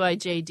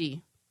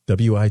WIJD.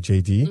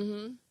 WIJD.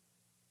 Mm-hmm.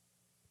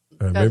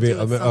 All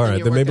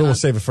right. Then maybe we'll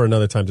save it for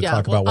another time to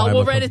talk about why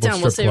we'll write it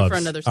down. We'll save it for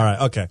another time. All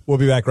right. Okay. We'll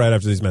be back right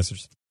after these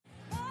messages.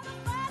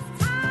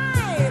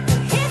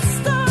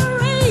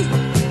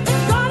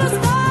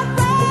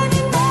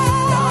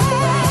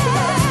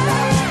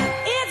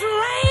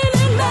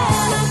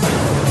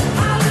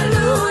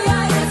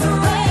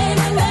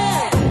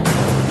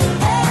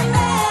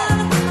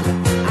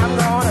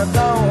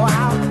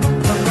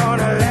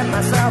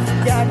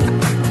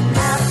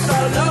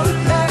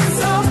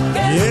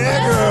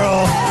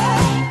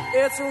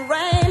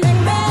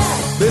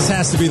 This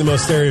has to be the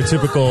most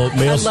stereotypical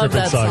male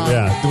stripping song.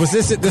 Yeah. Was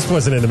this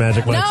wasn't in the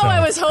Magic Mike show? No,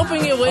 I was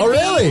hoping it would be.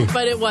 Really?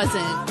 But it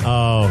wasn't.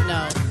 Oh.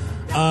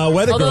 No.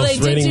 Weather Girls,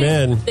 Raining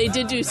Men. They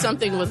did do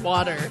something with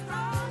water.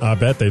 I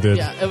bet they did.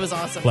 Yeah, it was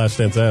awesome.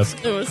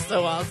 Flashdance-esque. It was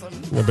so awesome.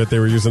 I bet they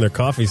were using their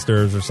coffee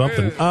stirrers or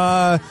something.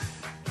 By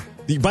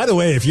the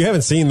way, if you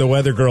haven't seen the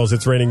Weather Girls,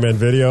 It's Raining Men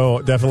video,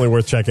 definitely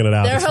worth checking it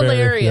out. They're it's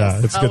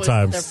hilarious. It's good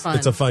times. They're fun.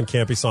 It's a fun,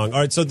 campy song. All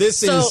right, so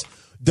this is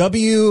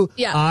WIJD.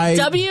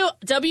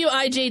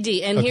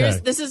 And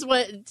this is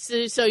what,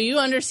 so you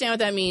understand what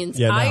that means.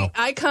 Yeah,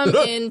 I come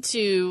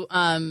into,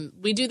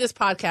 we do this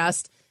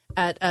podcast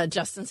at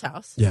Justin's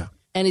house. Yeah.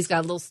 And he's got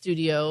a little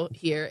studio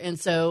here. And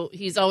so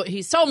he's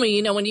told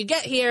me, when you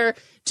get here,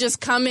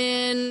 just come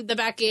in the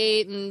back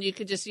gate and you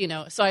could just,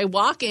 so I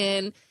walk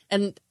in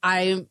and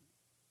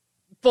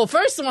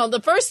first of all,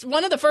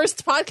 one of the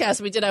first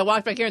podcasts we did, I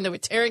walked back here and they were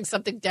tearing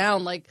something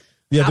down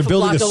they're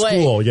building a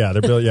school. Away. Yeah,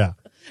 they're building, yeah.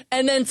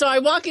 And then so I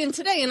walk in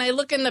today and I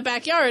look in the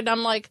backyard and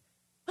I'm like,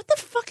 what the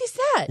fuck is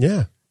that?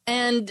 Yeah.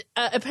 And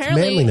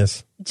apparently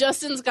manliness.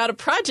 Justin's got a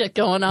project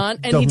going on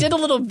and he did a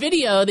little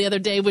video the other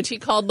day, which he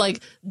called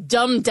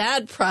Dumb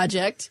Dad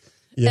Project.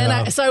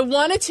 Yeah. And so I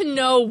wanted to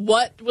know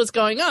what was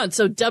going on.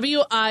 So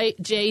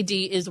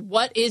WIJD is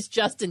what is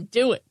Justin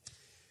doing?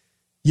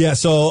 Yeah,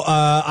 so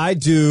I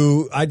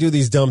do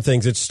these dumb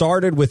things. It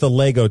started with a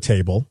Lego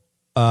table.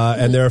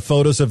 And there are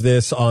photos of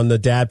this on the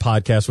Dad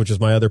Podcast, which is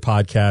my other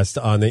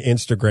podcast, on the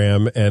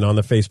Instagram and on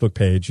the Facebook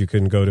page. You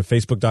can go to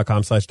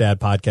facebook.com/Dad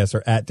Podcast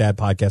or @Dad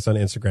Podcast on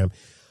Instagram.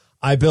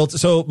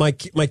 So my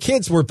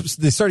kids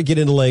they started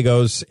getting into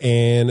Legos,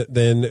 and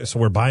then so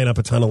we're buying up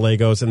a ton of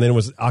Legos, and then it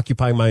was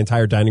occupying my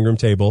entire dining room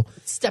table.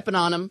 Stepping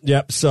on them.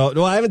 Yep.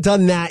 So I haven't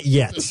done that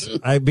yet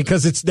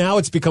because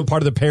it's become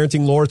part of the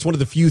parenting lore. It's one of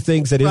the few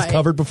things that is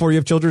covered before you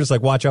have children. It's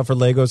like, watch out for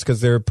Legos because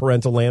they're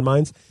parental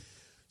landmines.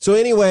 So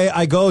anyway,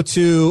 I go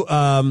to,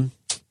 I'm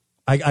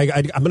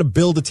going to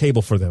build a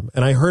table for them.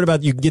 And I heard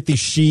about you can get these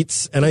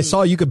sheets, and I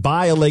saw you could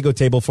buy a Lego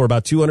table for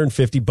about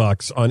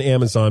 $250 on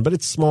Amazon, but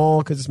it's small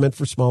because it's meant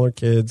for smaller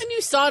kids. And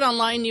you saw it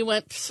online, you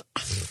went,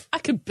 I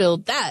could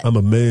build that. I'm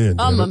a man.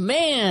 I'm a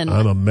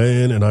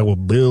man, and I will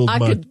build I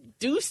could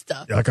do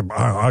stuff.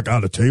 I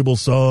got a table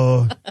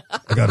saw.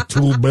 I got a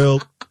tool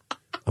belt.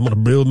 I'm going to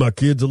build my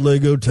kids a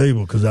Lego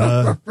table because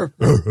I'm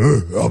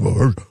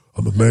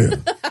a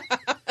man.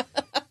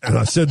 And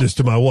I said this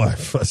to my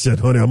wife. I said,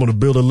 honey, I'm going to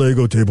build a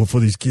Lego table for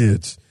these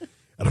kids.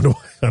 I don't know.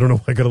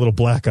 I got a little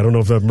black. I don't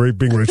know if I'm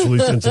being racially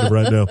sensitive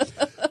right now.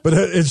 But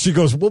and she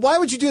goes, well, why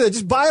would you do that?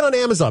 Just buy it on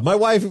Amazon. My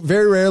wife,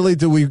 very rarely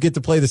do we get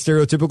to play the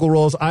stereotypical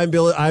roles. I'm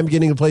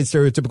getting to play the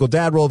stereotypical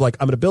dad role. Like,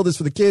 I'm going to build this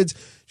for the kids.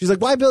 She's like,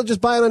 why build?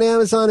 Just buy it on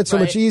Amazon. It's so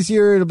much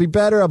easier. It'll be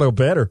better. I'm like,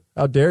 better.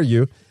 How dare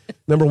you?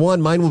 Number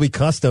one, mine will be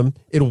custom.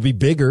 It'll be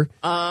bigger.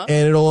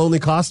 And it'll only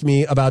cost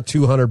me about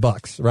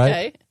 $200, right?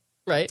 Okay.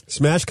 Right.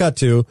 Smash cut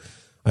to,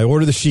 I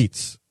order the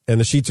sheets, and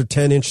the sheets are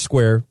 10-inch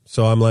square.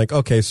 So I'm like,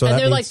 okay, so And that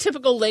they're means, like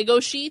typical Lego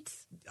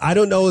sheets? I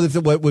don't know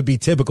what would be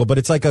typical, but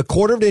it's like a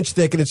 1/4 inch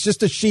thick, and it's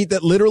just a sheet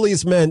that literally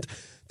is meant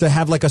to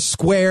have like a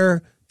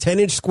square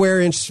 10-inch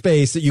square inch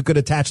space that you could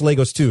attach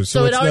Legos to.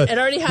 So it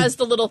already has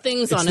the little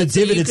things on it. It's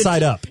the divoted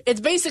side up. It's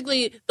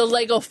basically the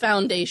Lego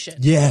foundation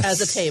Yes. as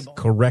a table.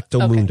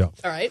 Correcto Okay. mundo.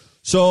 All right.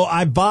 So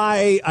I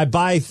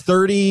buy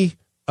 30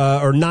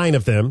 or 9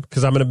 of them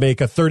because I'm going to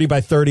make a 30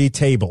 by 30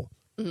 table.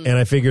 Mm-hmm. And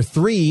I figure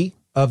 3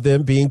 of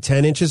them being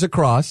 10 inches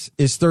across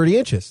is 30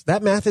 inches.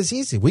 That math is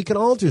easy. We can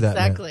all do that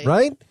Exactly. math,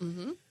 right?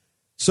 Mm-hmm.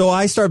 So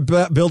I start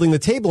building the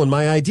table, and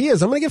my idea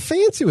is I'm going to get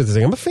fancy with this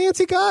thing. I'm a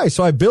fancy guy.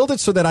 So I build it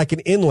so that I can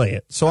inlay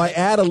it. So I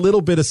add a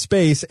little bit of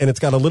space, and it's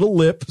got a little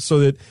lip so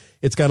that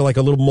it's got like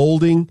a little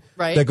molding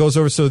Right. that goes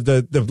over so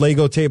the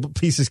Lego table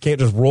pieces can't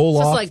just roll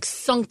off. Just like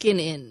sunken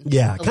in.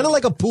 Yeah, kind of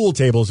like a pool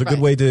table is a good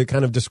Right. way to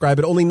kind of describe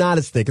it, only not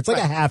as thick. It's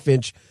like a 1/2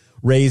 inch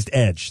raised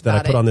edge that I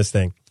Got put it. on this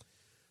thing.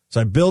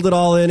 So I build it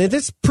all in, and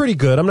it's pretty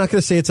good. I'm not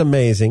going to say it's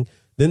amazing.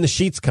 Then the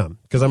sheets come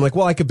because I'm like,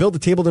 well, I could build the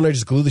table, then I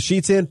just glue the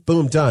sheets in.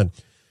 Boom, done.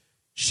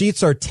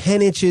 Sheets are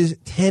 10 inches,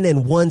 10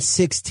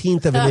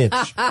 1/16 of an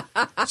inch.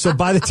 So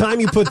by the time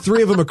you put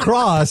 3 of them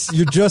across,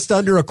 you're just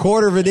under a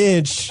 1/4 of an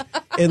inch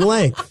in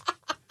length.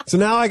 So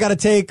now I got to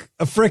take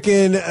a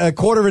freaking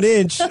 1/4 of an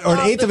inch or an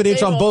Off 1/8 of an the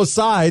inch on table. both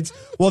sides.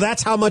 Well,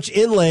 that's how much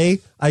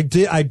inlay I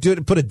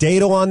did put a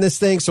dado on this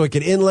thing so it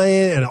could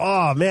inlay it. And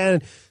oh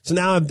man, so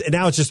now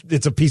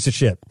it's a piece of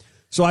shit.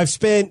 So I've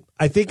spent,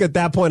 I think at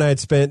that point I had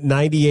spent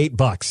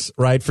 $98,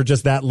 right, for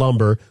just that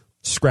lumber.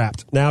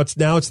 Scrapped. Now it's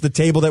the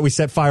table that we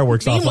set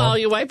fireworks off Meanwhile, on.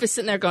 your wife is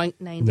sitting there going,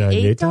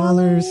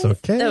 $98.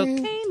 Okay.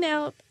 Okay,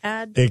 now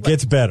add. It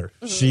gets better.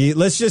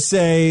 Let's just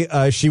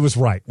say she was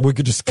right. We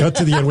could just cut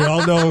to the end. We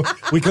all know,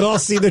 we could all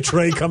see the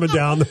train coming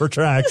down the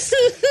tracks.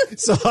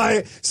 So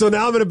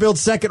now I'm going to build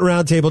second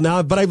round table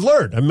now, but I've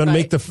learned. I'm going to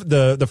make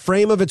the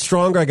frame of it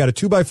stronger. I got a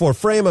 2x4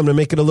 frame. I'm going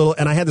to make it a little,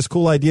 and I had this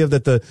cool idea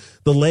that the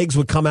legs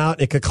would come out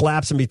and it could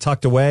collapse and be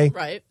tucked away.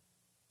 Right.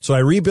 So I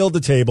rebuild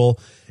the table.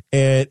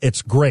 And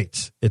it's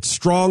great. It's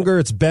stronger.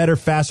 It's better,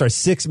 faster. I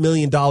 $6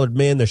 million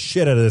man the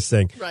shit out of this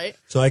thing. Right.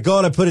 So I go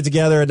and I put it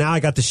together, and now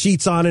I got the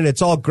sheets on it.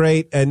 It's all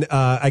great. And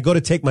I go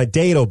to take my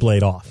dado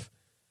blade off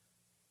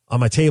on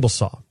my table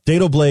saw.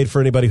 Dado blade,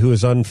 for anybody who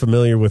is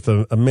unfamiliar with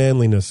a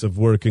manliness of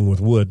working with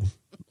wood,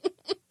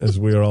 as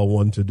we are all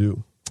one to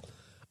do,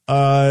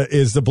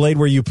 is the blade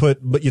where you but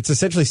it's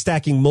essentially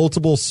stacking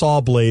multiple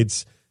saw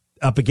blades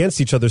up against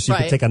each other so you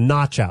can Right. take a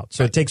notch out.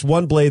 So it takes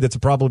one blade that's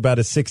probably about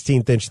a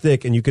 16th inch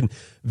thick, and you can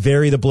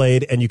vary the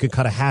blade and you can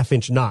cut a 1/2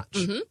 inch notch.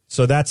 Mm-hmm.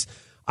 So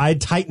I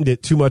tightened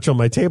it too much on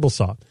my table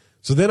saw.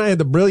 So then I had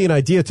the brilliant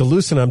idea to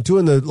loosen it.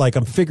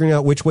 I'm figuring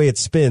out which way it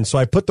spins. So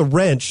I put the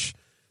wrench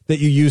that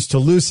you use to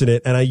loosen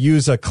it, and I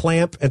use a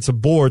clamp and some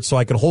boards so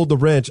I can hold the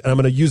wrench, and I'm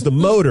going to use the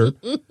motor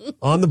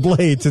on the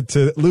blade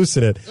to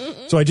loosen it.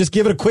 So I just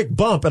give it a quick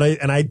bump, and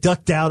I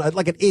duck down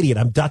like an idiot.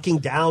 I'm ducking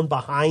down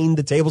behind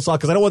the table saw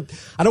because I don't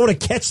want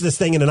to catch this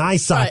thing in an eye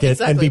socket Right,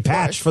 exactly, and be of course.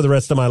 patched for the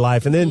rest of my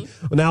life. And then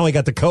now I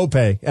got the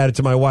copay added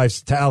to my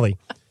wife's tally.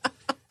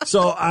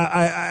 So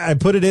I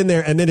put it in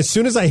there, and then as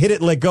soon as I hit it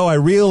and let go, I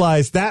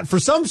realized that for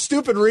some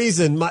stupid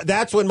reason,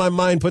 that's when my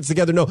mind puts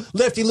together, no,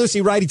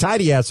 lefty-loosey,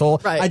 righty-tighty,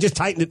 asshole. Right. I just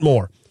tightened it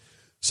more.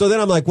 So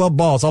then I'm like, well,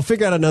 balls, I'll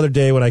figure out another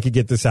day when I could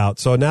get this out.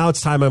 So now it's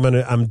time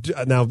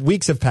now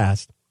weeks have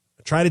passed.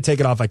 I try to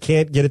take it off. I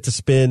can't get it to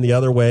spin the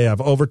other way.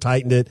 I've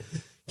over-tightened it.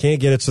 Can't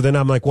get it. So then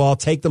I'm like, well, I'll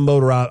take the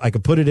motor out. I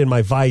could put it in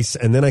my vise,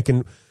 and then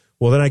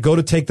then I go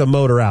to take the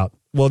motor out.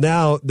 Well,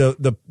 now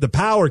the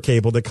power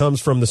cable that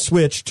comes from the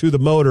switch to the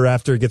motor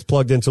after it gets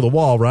plugged into the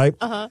wall, right?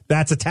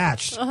 That's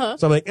attached. So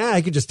I'm like,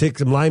 I could just take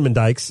some lineman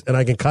dikes and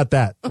I can cut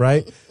that,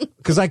 right?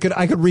 Because I could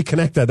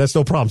reconnect that. That's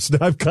no problem. So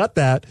then I've cut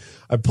that.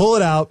 I pull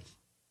it out,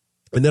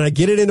 and then I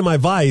get it into my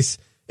vise.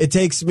 It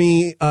takes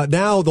me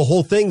now the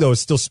whole thing though is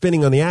still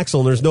spinning on the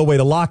axle, and there's no way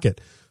to lock it.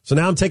 So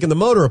now I'm taking the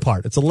motor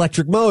apart. It's an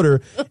electric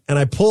motor, and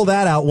I pull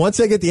that out. Once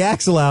I get the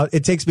axle out,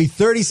 it takes me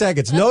 30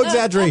 seconds. No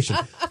exaggeration.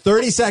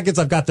 30 seconds.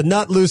 I've got the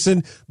nut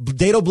loosened.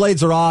 Dado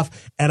blades are off,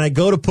 and I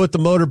go to put the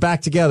motor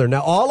back together.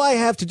 Now, all I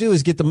have to do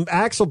is get the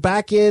axle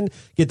back in,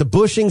 get the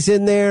bushings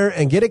in there,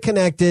 and get it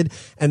connected,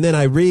 and then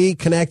I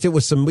reconnect it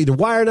with some either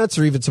wire nuts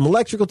or even some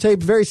electrical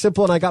tape. Very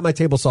simple, and I got my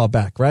table saw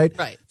back, right?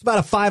 Right. It's about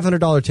a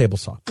 $500 table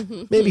saw,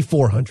 maybe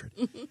 $400.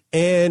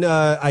 And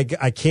I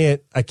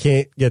can't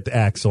get the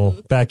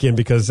axle back in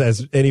because,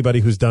 as anybody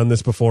who's done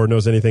this before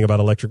knows anything about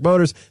electric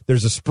motors,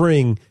 there's a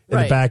spring in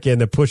the back end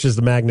that pushes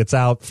the magnets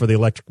out for the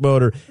electric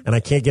motor, and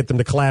I can't get them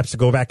to collapse to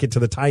go back into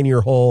the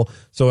tinier hole.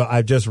 So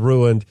I've just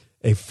ruined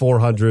a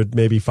 $400,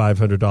 maybe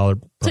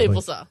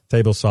 $500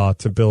 table saw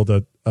to build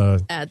a.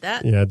 Add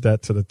that. Yeah, add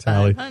that to the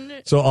tally.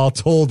 500. So all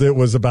told, it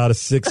was about a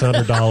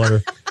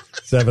 $600,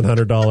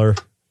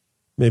 $700.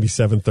 Maybe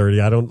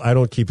 730. I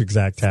don't keep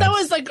exact tabs. That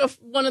was like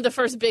one of the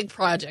first big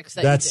projects.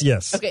 That's you did.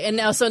 yes. Okay, and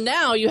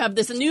now you have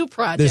this new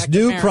project. This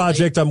new apparently.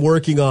 project I'm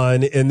working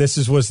on, and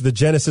this was the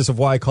genesis of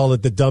why I call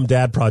it the Dumb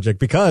Dad Project,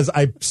 because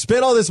I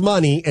spent all this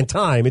money and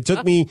time. It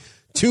took me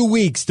 2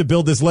 weeks to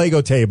build this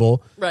Lego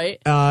table.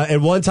 Right.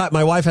 And one time,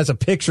 my wife has a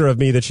picture of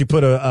me that she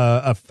put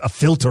a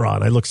filter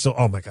on. I look so,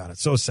 oh my God,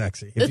 it's so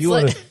sexy. If It's you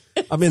want to,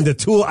 I'm in the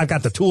tool, I've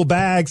got the tool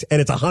bags and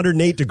it's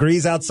 108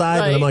 degrees outside.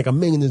 Right. And I'm like, I'm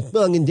making this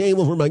fucking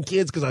table for my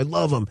kids because I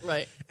love them.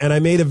 Right. And I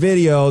made a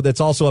video that's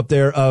also up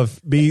there of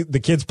the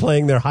kids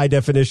playing their high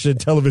definition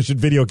television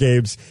video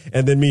games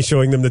and then me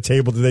showing them the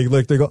table that they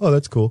look, they go, oh,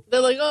 that's cool.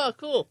 They're like, oh,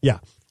 cool. Yeah.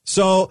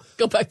 So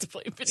Go back to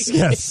playing video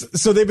games.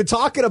 yes. So we've been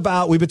talking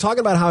about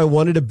how I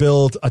wanted to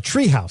build a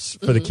tree house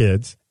for the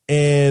kids.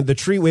 And the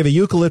tree, we have a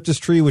eucalyptus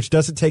tree, which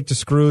doesn't take to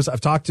screws.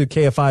 I've talked to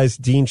KFI's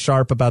Dean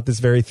Sharp about this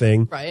very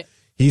thing. Right.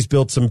 He's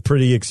built some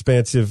pretty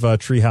expansive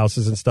tree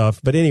houses and stuff.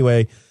 But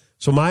anyway,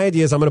 so my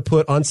idea is I'm going to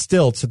put on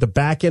stilts at the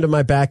back end of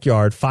my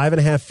backyard,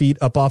 5.5 feet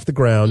up off the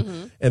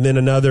ground, and then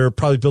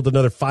probably build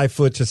another 5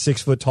 foot to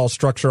 6 foot tall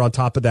structure on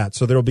top of that.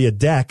 So there'll be a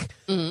deck.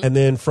 And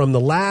then from the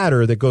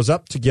ladder that goes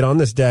up to get on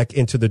this deck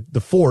into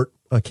the fort,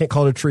 I can't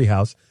call it a tree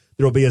house,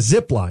 there'll be a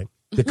zip line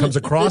that comes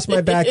across my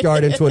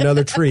backyard into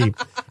another tree.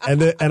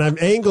 And I'm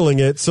angling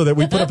it so that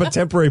we put up a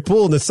temporary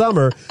pool in the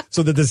summer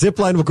so that the zip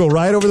line will go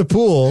right over the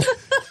pool.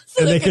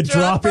 And they could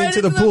drop right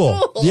into the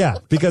pool. Yeah,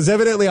 because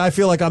evidently I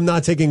feel like I'm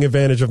not taking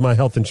advantage of my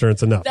health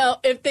insurance enough. Now,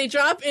 if they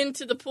drop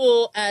into the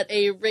pool at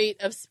a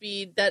rate of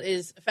speed that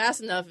is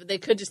fast enough, they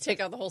could just take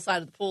out the whole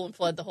side of the pool and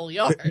flood the whole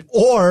yard.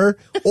 Or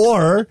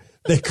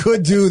they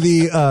could do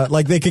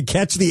they could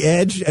catch the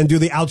edge and do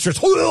the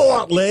outstretched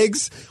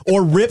legs,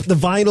 or rip the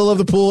vinyl of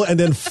the pool and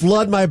then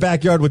flood my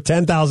backyard with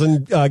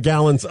 10,000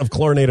 gallons of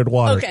chlorinated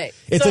water. Okay,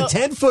 it's a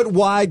 10-foot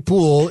wide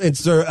pool in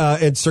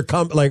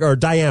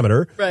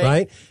diameter,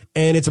 right?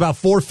 And it's about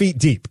 4 feet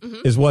deep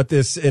is what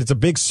this, it's a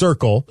big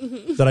circle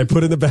that I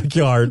put in the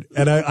backyard.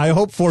 And I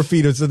hope 4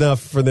 feet is enough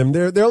for them.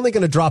 They're only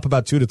going to drop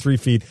about 2 to 3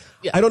 feet.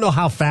 Yeah. I don't know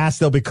how fast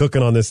they'll be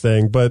cooking on this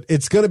thing, but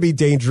it's going to be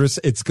dangerous.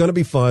 It's going to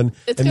be fun.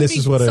 It's going to be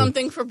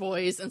something for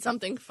boys and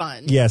something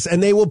fun. Yes.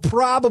 And they will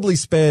probably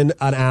spend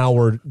an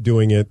hour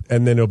doing it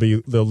and then they'll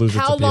lose its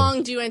appeal. How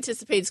long do you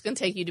anticipate it's going to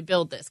take you to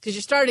build this? Because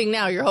you're starting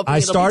now. You're hoping I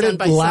it'll be done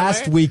by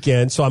last summer.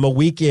 weekend. So I'm a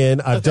week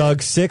in. I've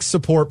dug 6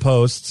 support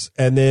posts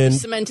and then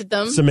Cemented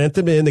them. Cement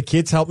them in. The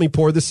kids helped me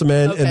pour the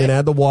cement and then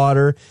add the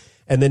water.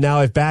 And then now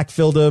I've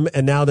backfilled them.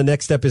 And now the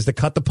next step is to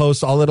cut the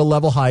posts all at a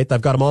level height.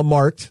 I've got them all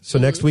marked. So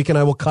next weekend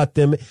I will cut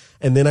them.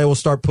 And then I will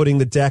start putting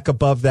the deck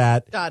above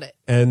that. Got it.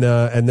 And then so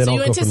I'll go from there.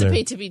 you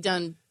anticipate to be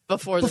done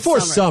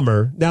before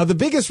summer. Now, the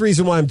biggest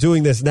reason why I'm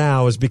doing this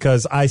now is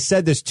because I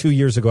said this 2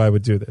 years ago I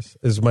would do this.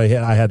 I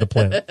had the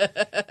plan.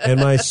 And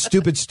my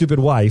stupid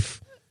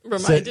wife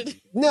reminded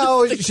said,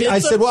 no, I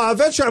said, well,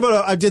 eventually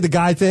I did the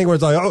guy thing where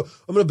it's like, oh,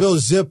 I'm going to build a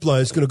zip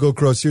line. It's going to go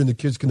across here and the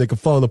kids they can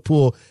fall in the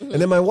pool. And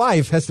then my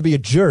wife has to be a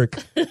jerk.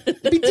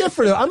 It'd be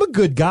different. I'm a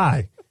good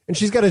guy. And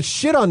she's got to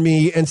shit on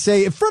me and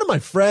say, in front of my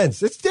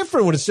friends, it's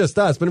different when it's just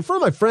us. But in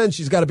front of my friends,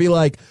 she's got to be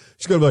like,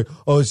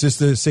 oh, is this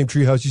the same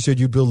treehouse you said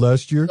you built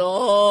last year?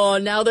 Oh,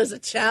 now there's a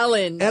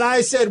challenge. And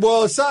I said,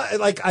 well, it's not,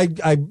 like,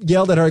 I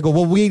yelled at her. I go,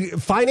 well,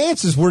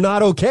 finances were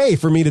not okay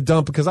for me to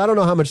dump because I don't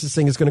know how much this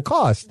thing is going to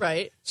cost.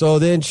 Right. So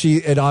then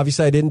and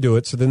obviously I didn't do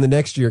it. So then the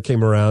next year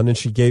came around and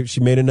she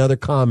made another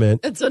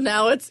comment. And so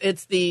now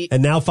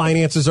and now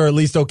finances are at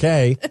least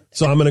okay.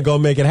 So I'm going to go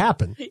make it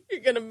happen. You're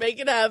going to make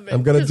it happen.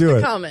 I'm going to do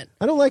it. Comment.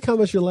 I don't like how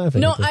much you're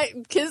laughing. No,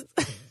 because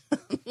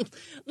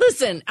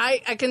listen,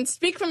 I can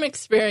speak from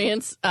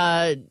experience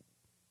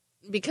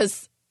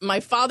because my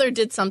father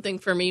did something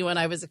for me when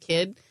I was a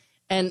kid,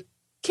 and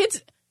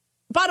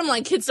bottom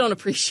line, kids don't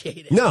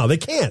appreciate it. No, they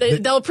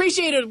can't. They'll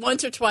appreciate it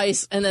once or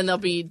twice, and then they'll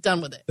be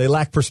done with it. They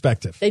lack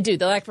perspective. They do.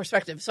 They lack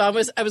perspective. So I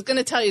was going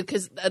to tell you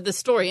because the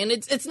story, and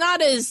it's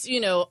not as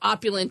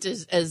opulent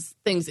as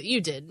things that you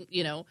did.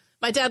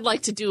 My dad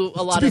liked to do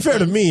a lot of things. To be fair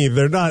to me,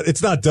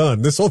 it's not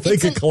done. This whole thing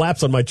could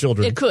collapse on my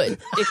children. It could.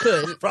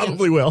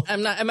 Probably will.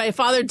 And my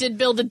father did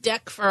build a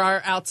deck for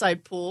our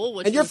outside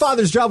pool. And your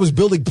father's job was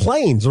building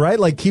planes, right?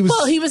 Like he was.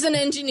 Well, he was an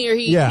engineer.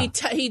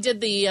 He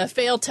did the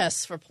fail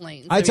tests for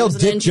planes. I tell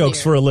dick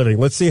jokes for a living.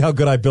 Let's see how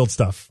good I build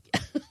stuff.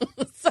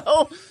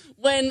 So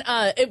when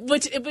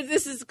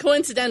this is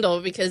coincidental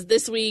because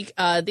this week,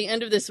 the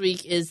end of this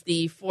week is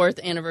the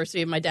 4th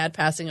anniversary of my dad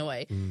passing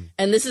away.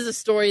 And this is a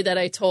story that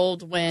I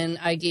told when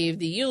I gave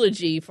the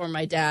eulogy for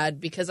my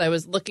dad because I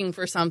was looking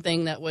for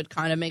something that would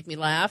kind of make me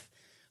laugh.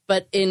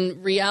 But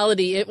in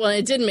reality, it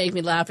didn't make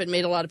me laugh. It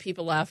made a lot of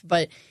people laugh,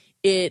 but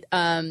it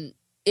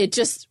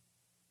just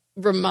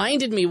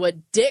reminded me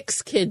what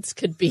dicks kids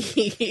could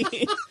be.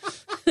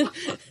 And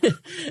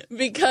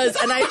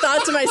I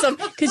thought to myself,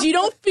 because you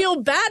don't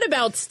feel bad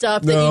about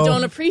stuff that you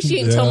don't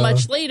appreciate until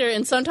much later,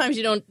 and sometimes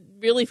you don't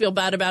really feel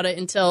bad about it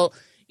until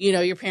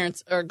your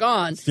parents are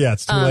gone. Yeah,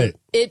 it's too late.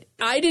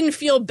 I didn't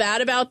feel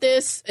bad about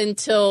this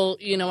until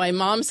my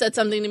mom said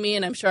something to me,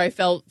 and I'm sure I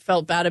felt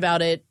bad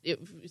about it. It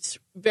was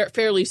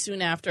fairly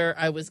soon after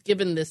I was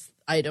given this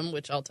item,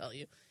 which I'll tell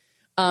you.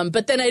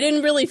 But then I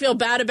didn't really feel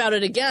bad about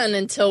it again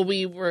until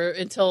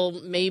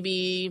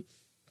maybe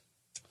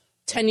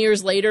 10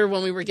 years later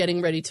when we were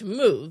getting ready to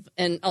move.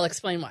 And I'll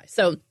explain why.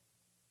 So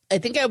I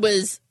think I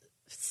was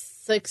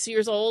 6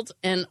 years old,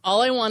 and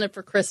all I wanted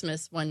for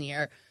Christmas one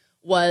year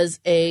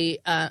was a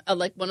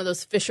like one of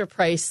those Fisher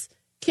Price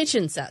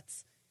kitchen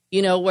sets,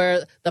 you know,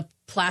 where the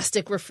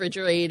plastic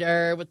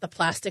refrigerator with the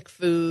plastic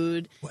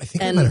food. Well, I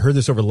think I might have heard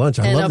this over lunch.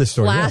 I love this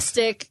story.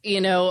 Plastic, you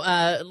know,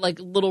 like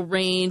little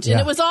range. And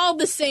it was all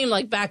the same.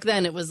 Like back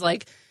then, it was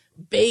like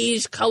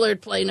beige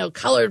colored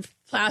colored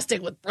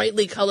plastic with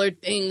brightly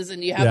colored things.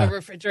 And you have a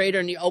refrigerator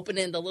and you open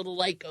it and the little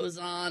light goes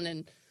on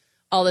and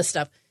all this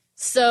stuff.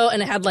 So,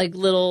 and it had like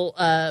little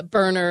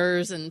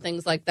burners and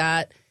things like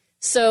that.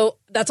 So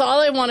that's all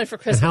I wanted for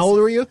Christmas. And how old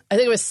were you? I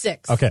think it was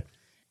 6. Okay.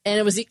 And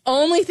it was the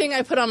only thing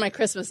I put on my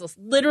Christmas list.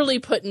 Literally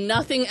put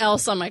nothing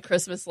else on my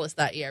Christmas list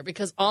that year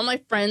because all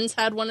my friends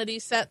had one of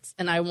these sets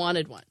and I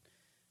wanted one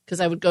because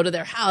I would go to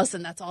their house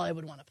and that's all I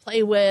would want to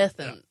play with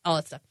and all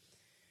that stuff.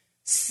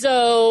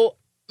 So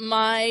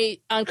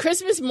on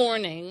Christmas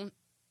morning,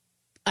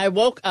 I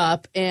woke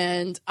up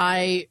and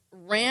I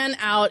ran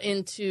out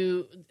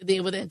into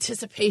with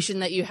anticipation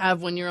that you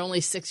have when you're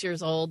only 6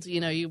 years old. You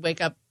know, you wake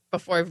up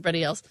before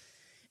everybody else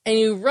and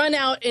you run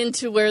out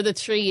into where the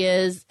tree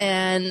is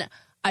and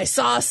I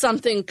saw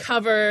something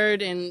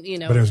covered and, you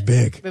know. But it was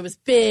big. It was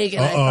big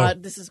and I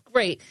thought, this is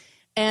great.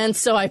 And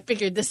so I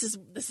figured this is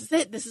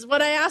it. This is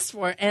what I asked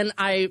for. And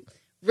I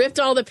ripped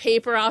all the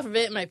paper off of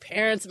it. My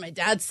parents and my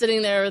dad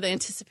sitting there with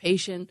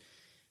anticipation,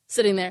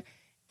 sitting there.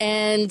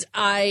 And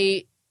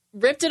I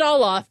ripped it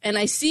all off and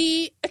I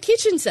see a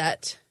kitchen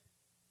set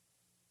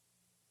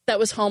that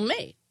was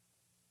homemade.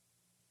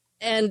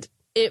 And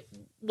it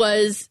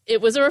was a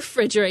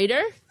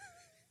refrigerator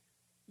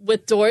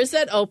with doors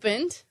that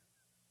opened,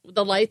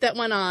 the light that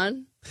went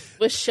on,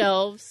 with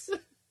shelves.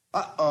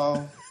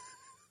 Uh-oh.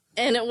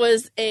 And it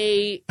was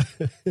a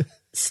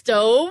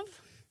stove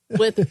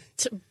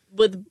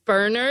with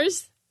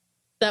burners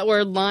that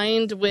were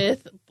lined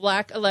with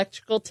black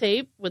electrical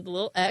tape with a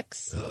little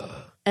X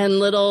and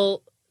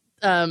little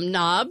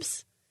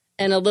knobs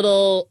and a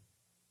little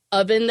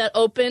oven that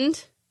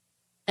opened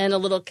and a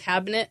little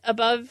cabinet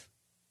above,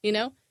 you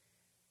know.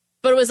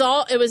 But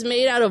it was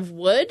made out of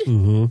wood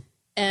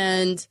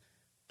and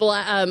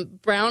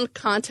brown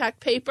contact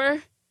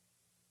paper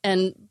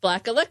and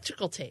black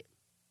electrical tape.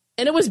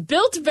 And it was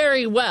built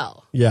very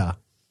well. Yeah.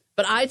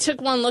 But I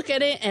took one look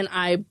at it and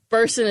I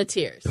burst into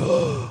tears.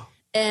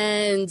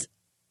 And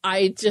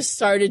I just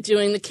started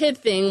doing the kid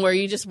thing where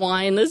you just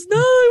whine, "That's not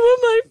what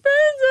my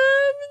friends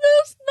have.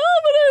 That's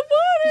not what I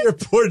wanted." Your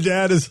poor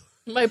dad is...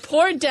 My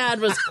poor dad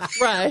was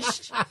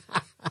crushed.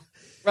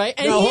 Right?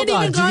 And now, hold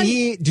on.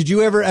 Did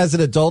you ever, as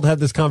an adult, have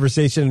this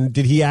conversation?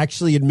 Did he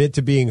actually admit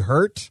to being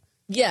hurt?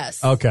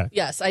 Yes. Okay.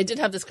 Yes, I did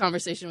have this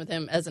conversation with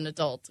him as an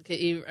adult.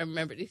 I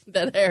remembered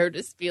that I hurt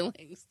his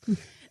feelings.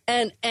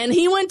 And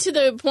he went to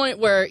the point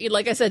where,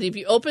 like I said, if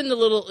you open the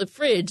little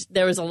fridge,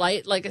 there was a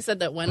light, like I said,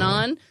 that went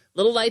on.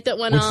 Little light that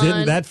went on.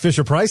 Didn't that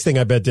Fisher Price thing,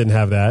 I bet, didn't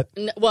have that.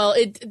 Well,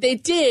 they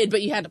did,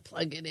 but you had to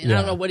plug it in. Yeah. I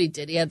don't know what he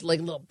did. He had like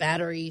a little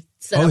battery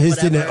set up. Oh, his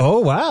whatever. didn't. Oh,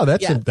 wow.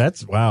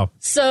 That's wow.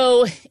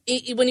 So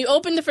when you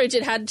opened the fridge,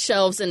 it had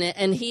shelves in it,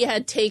 and he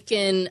had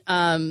taken,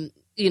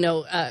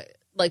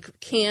 like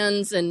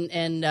cans and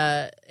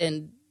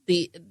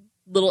the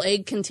little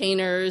egg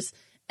containers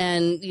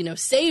and, you know,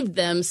 saved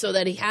them so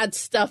that he had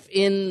stuff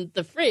in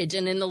the fridge.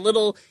 And in the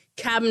little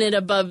cabinet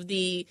above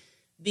the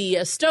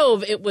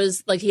stove, it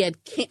was like he had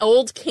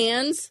old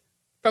cans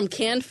from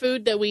canned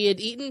food that we had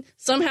eaten.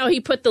 Somehow he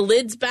put the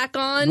lids back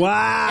on.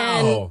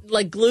 Wow. And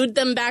like glued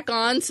them back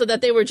on so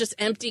that they were just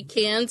empty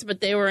cans, but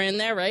they were in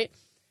there, right?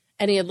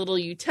 And he had little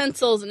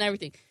utensils and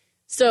everything.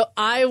 So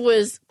I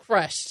was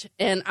crushed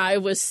and I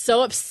was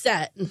so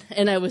upset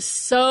and I was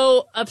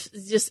so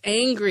just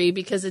angry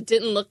because it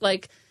didn't look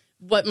like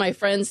what my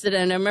friends did.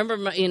 And I remember,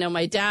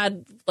 my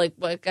dad,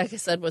 like I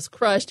said, was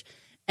crushed.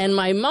 And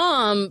my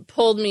mom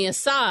pulled me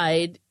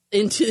aside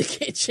into the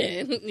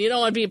kitchen. You don't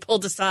want to be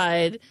pulled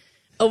aside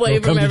away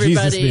from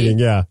everybody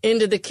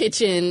into the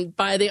kitchen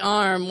by the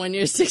arm when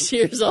you're 6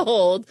 years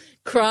old,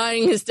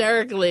 crying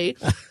hysterically.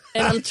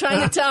 And I'm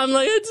trying to tell him,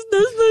 like, that's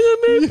not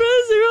my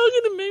friends. They're all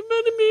going to make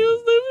fun of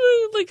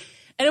me. Like,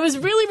 and it was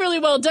really, really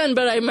well done.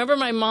 But I remember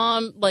my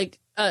mom, like,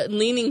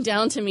 leaning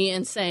down to me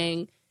and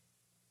saying,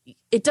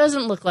 "It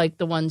doesn't look like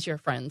the ones your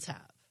friends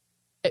have.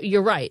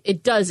 You're right.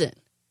 It doesn't.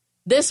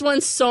 This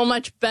one's so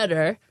much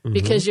better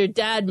because your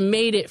dad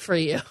made it for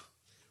you."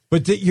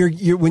 But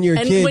when you're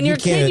a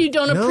kid, you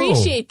don't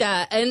appreciate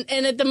that. And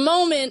at the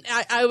moment,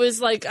 I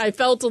was like, I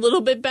felt a little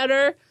bit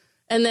better.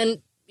 And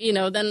then,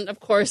 then of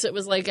course it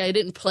was like I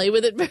didn't play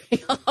with it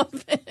very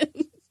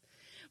often.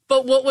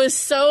 But what was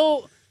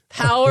so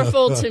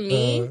powerful to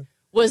me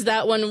was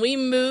that when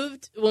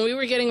we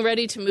were getting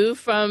ready to move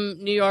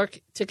from New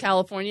York to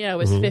California, I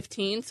was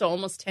 15, so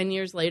almost 10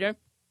 years later,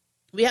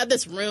 we had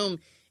this room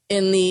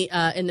in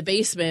the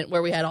basement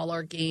where we had all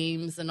our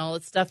games and all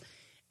that stuff.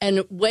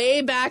 And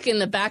way back in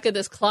the back of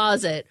this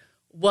closet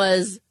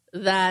was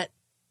that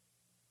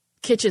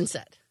kitchen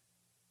set.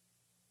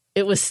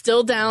 It was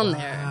still down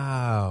there.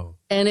 Wow.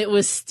 And it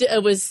was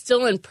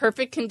still in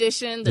perfect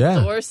condition.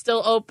 The door's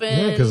still open.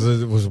 Yeah,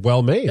 because it was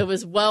well made. It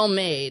was well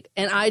made.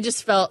 And I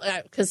just felt,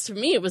 because to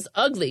me it was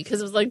ugly, because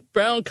it was like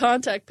brown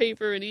contact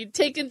paper, and he'd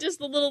taken just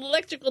the little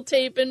electrical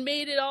tape and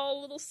made it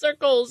all little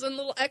circles and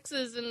little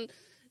X's and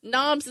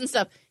knobs and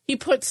stuff. He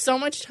put so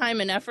much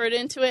time and effort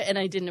into it, and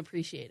I didn't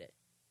appreciate it.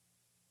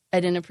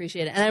 And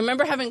I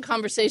remember having a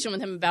conversation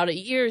with him about it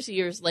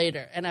years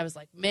later, and I was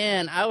like,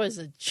 man, I was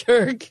a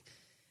jerk.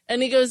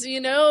 And he goes,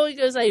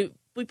 I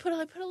put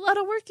a lot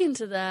of work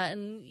into that.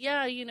 And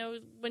yeah,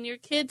 when you're a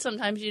kid,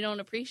 sometimes you don't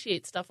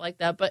appreciate stuff like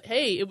that. But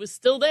hey, it was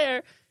still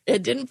there.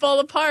 It didn't fall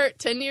apart.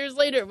 10 years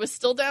later, it was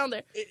still down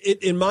there.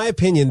 In my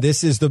opinion,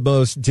 this is the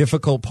most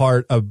difficult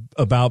part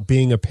about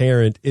being a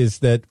parent, is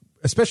that,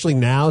 especially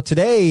now,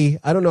 today,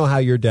 I don't know how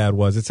your dad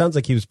was. It sounds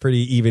like he was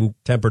pretty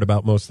even-tempered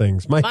about most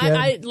things. My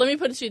dad, let me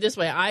put it to you this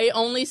way. I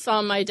only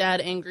saw my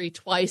dad angry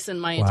twice in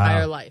my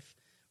entire life.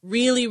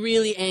 Really,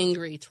 really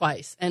angry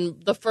twice.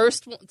 And the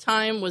first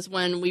time was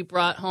when we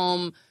brought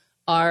home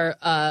our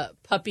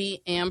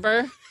puppy,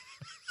 Amber,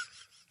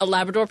 a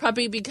Labrador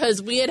puppy,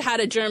 because we had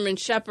a German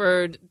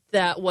Shepherd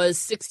that was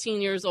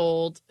 16 years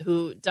old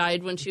who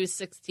died when she was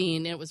 16.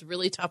 And it was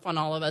really tough on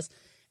all of us.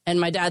 And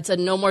my dad said,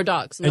 no more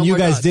dogs. And you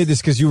guys did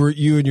this because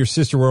you and your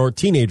sister were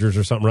teenagers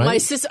or something, right? My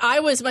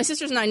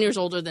sister's 9 years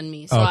older than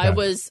me. So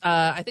okay.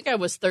 I think I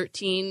was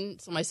 13.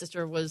 So my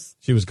sister was...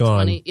 She was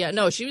gone. 20. Yeah,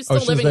 no, she was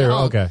still living at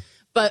home. Okay.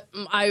 But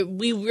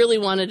we really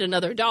wanted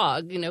another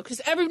dog, because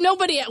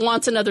nobody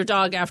wants another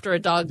dog after a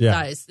dog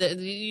dies.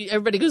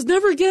 Everybody goes,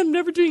 never again,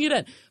 never doing it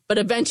again. But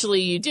eventually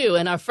you do.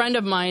 And a friend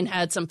of mine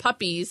had some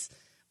puppies.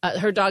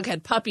 Her dog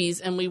had puppies,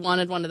 and we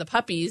wanted one of the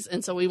puppies.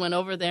 And so we went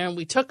over there and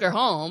we took her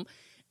home.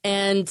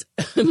 And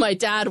my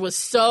dad was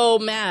so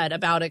mad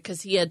about it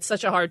because he had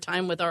such a hard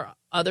time with our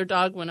other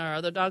dog when our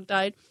other dog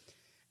died.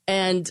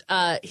 And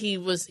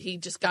he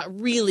just got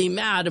really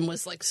mad and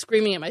was like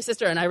screaming at my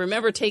sister. And I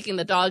remember taking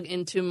the dog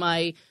into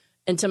my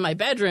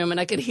bedroom, and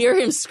I could hear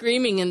him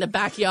screaming in the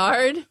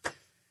backyard.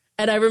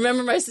 And I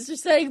remember my sister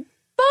saying,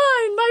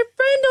 fine, my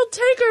friend will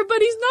take her,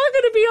 but he's not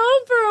going to be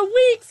home for a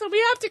week, so we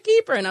have to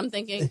keep her. And I'm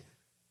thinking,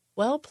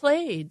 well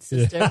played,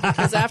 sister,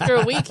 because after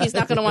a week, he's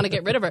not going to want to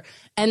get rid of her.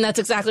 And that's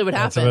exactly what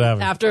happened.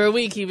 After a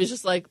week, he was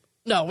just like,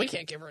 no, we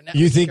can't give her now.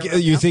 You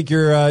think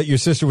your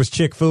sister was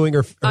chick-fooing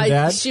her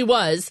dad? She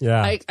was.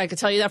 Yeah. I could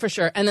tell you that for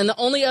sure. And then the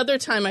only other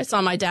time I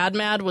saw my dad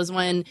mad was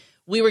when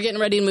we were getting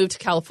ready to move to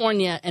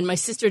California, and my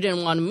sister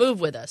didn't want to move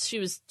with us. She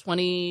was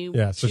 20.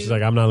 Yeah, so she's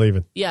like, I'm not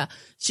leaving. Yeah.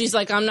 She's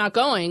like, I'm not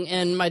going.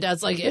 And my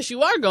dad's like, yes,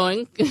 you are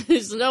going.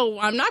 He's no,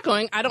 I'm not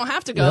going. I don't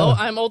have to go. Yeah.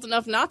 I'm old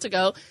enough not to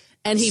go.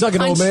 And he Suck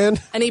it, old man.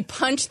 And he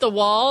punched the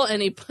wall,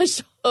 and he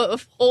punched a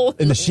hole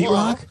in the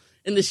sheetrock?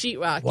 In the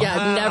sheetrock. Wow.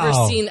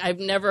 Yeah,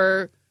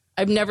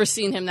 I've never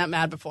seen him that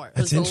mad before.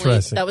 That's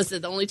interesting. That was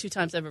the only two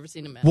times I've ever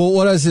seen him mad. Well,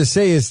 what I was going to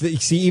say is that,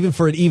 see, even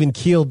for an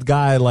even-keeled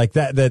guy like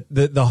that,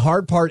 the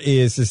hard part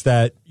is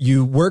that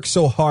you work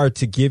so hard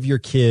to give your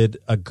kid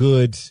a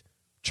good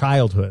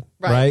childhood,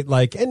 right?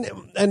 Like,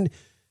 and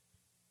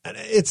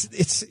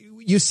it's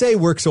you say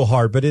work so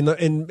hard, but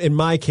in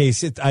my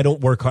case, I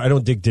don't work hard. I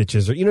don't dig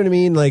ditches, or you know what I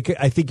mean. Like,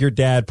 I think your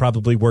dad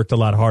probably worked a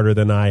lot harder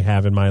than I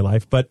have in my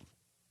life. But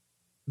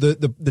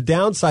the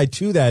downside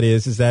to that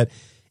is that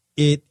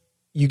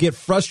you get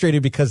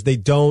frustrated because they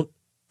don't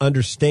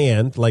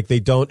understand, like they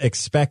don't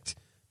expect,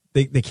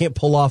 they can't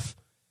pull off,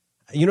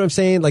 you know what I'm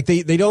saying? Like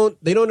they don't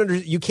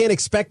you can't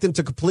expect them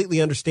to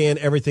completely understand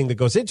everything that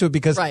goes into it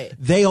because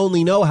they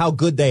only know how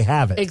good they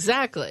have it.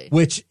 Exactly.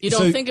 Which you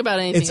don't think about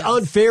anything It's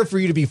else. Unfair for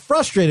you to be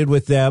frustrated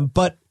with them,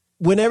 but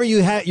whenever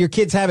your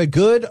kids have it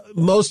good,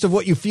 most of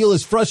what you feel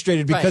is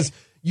frustrated because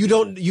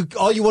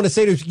all you want to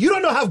say to is, you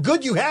don't know how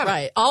good you have it.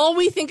 Right. All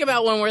we think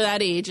about when we're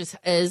that age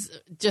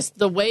is just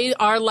the way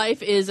our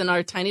life is in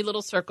our tiny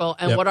little circle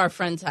and what our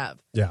friends have.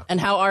 Yeah. And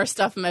how our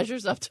stuff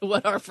measures up to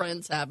what our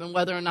friends have and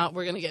whether or not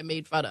we're going to get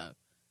made fun of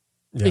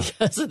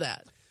because of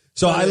that.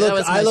 So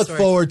I look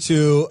forward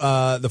to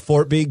the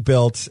fort being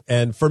built.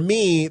 And for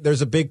me,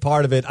 there's a big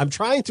part of it. I'm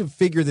trying to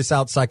figure this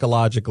out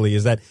psychologically,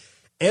 is that,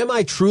 am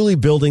I truly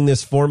building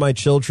this for my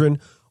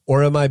children?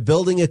 Or am I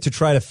building it to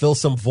try to fill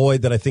some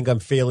void that I think I'm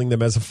failing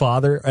them as a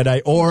father? And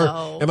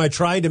am I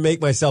trying to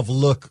make myself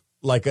look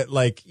like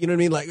you know what I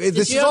mean? Like,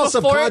 this is all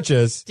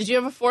subconscious. Did you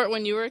have a fort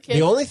when you were a kid?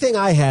 The only thing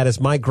I had is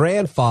my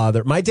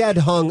dad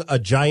hung a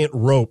giant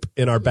rope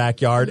in our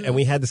backyard, and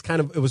we had this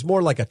it was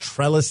more like a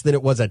trellis than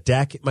it was a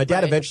deck. My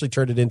dad eventually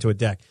turned it into a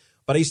deck,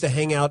 but I used to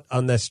hang out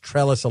on this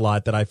trellis a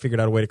lot that I figured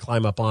out a way to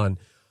climb up on.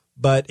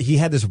 But he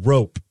had this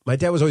rope. My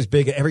dad was always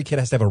big. Every kid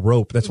has to have a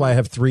rope. That's why I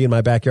have 3 in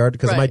my backyard.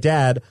 Because my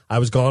dad, I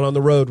was gone on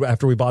the road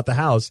after we bought the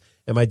house,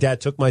 and my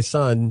dad took my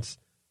sons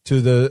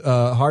to the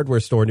hardware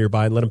store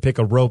nearby and let them pick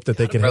a rope that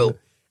they could hang.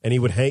 And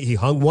he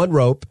hung one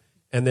rope,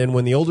 and then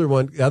when the other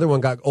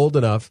one got old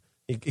enough,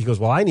 he goes,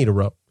 well, I need a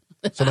rope.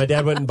 So my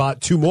dad went and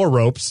bought 2 more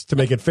ropes to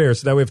make it fair.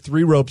 So now we have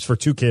 3 ropes for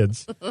 2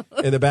 kids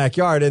in the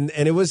backyard, and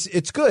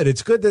it's good.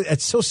 It's good that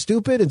it's so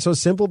stupid and so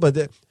simple, but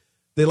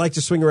They like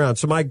to swing around.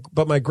 So my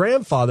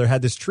grandfather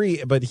had this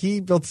tree, but he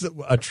built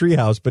a tree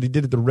house, but he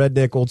did it the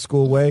redneck old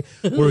school way,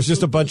 where it was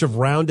just a bunch of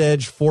round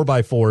edge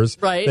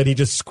 4x4s Right. that he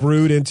just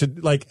screwed into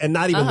and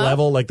not even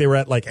level, like they were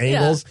at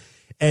angles. Yeah.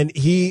 And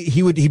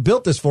he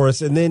built this for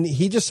us, and then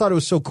he just thought it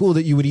was so cool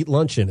that you would eat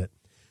lunch in it.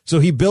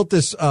 So he built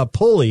this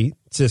pulley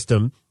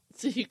system.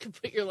 So you could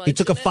put your lunch. He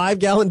took a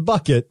 5-gallon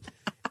bucket.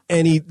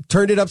 And he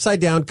turned it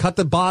upside down, cut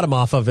the bottom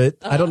off of it.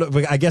 I don't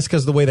know. I guess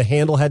because the way the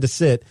handle had to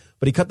sit,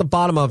 but he cut the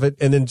bottom of it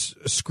and then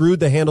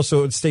screwed the handle so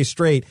it would stay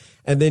straight.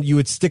 And then you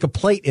would stick a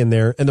plate in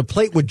there, and the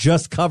plate would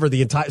just cover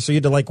the entire. So you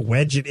had to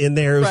wedge it in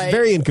there. It was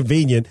very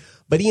inconvenient.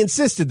 But he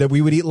insisted that we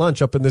would eat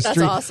lunch up in the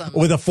street awesome.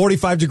 with a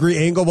 45-degree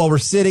angle while we're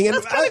sitting. And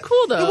that's kind of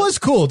cool, though. It was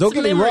cool. Don't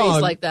get me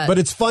wrong. Like that. But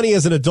it's funny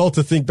as an adult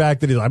to think back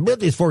that he's like, I built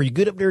this for you.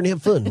 Get up there and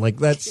have fun.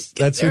 That's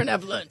Get there and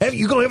have lunch. Hey,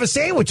 you're gonna have a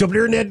sandwich up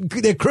there in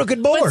that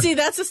crooked board. But see,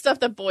 that's the stuff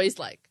that boys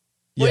like.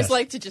 Boys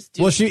like to just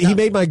do. Well, he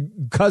made my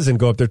cousin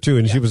go up there too,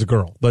 and she was a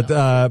girl, but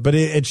I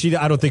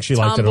don't think she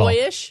liked it at all.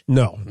 Tomboyish?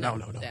 No.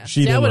 Yeah.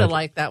 She I would have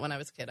like liked that when I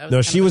was a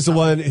kid. she was the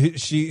one.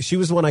 She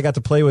was the one I got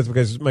to play with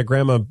because my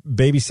grandma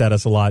babysat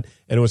us a lot,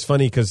 and it was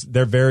funny because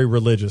they're very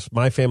religious.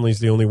 My family's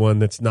the only one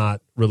that's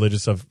not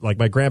religious.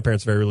 My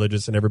grandparents are very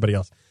religious, and everybody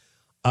else.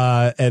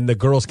 And the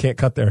girls can't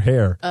cut their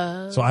hair.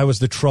 So I was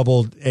the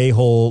troubled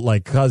a-hole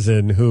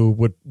cousin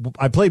who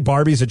I played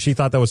Barbies, and she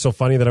thought that was so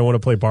funny that I want to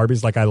play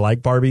Barbies. I like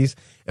Barbies.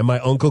 And my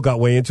uncle got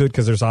way into it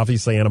because there's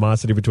obviously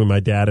animosity between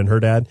my dad and her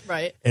dad.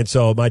 Right. And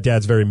so my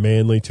dad's very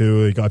manly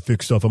too. I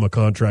fix stuff. I'm a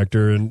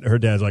contractor. And her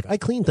dad's like, I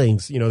clean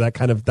things, that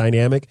kind of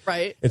dynamic.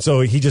 Right. And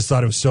so he just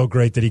thought it was so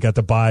great that he got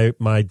to buy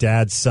my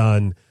dad's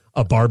son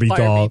a Barbie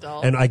doll.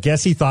 And I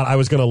guess he thought I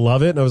was going to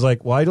love it. And I was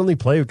like, well, I'd only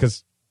play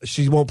because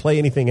she won't play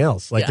anything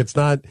else. It's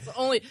not. It's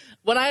only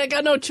when I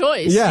got no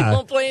choice. Yeah. She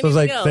won't play anything so I was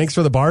like, else. Thanks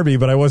for the Barbie,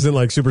 but I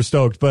wasn't super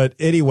stoked. But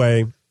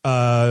anyway,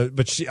 I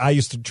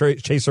used to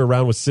chase her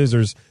around with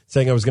scissors,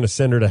 saying I was going to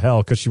send her to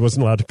hell because she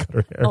wasn't allowed to cut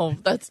her hair. Oh,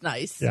 that's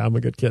nice. Yeah, I'm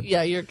a good kid.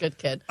 Yeah, you're a good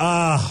kid.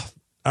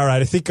 All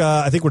right, I think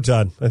we're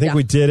done. I think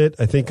we did it.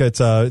 I think it's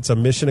a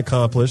mission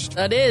accomplished.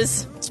 That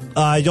is.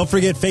 Don't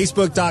forget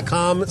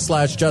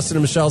Facebook.com/Justin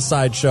and Michelle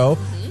Sideshow.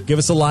 Give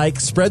us a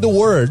like. Spread the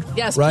word.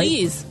 Yes, right?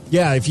 please.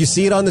 Yeah, if you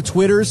see it on the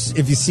Twitters,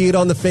 if you see it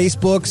on the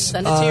Facebooks,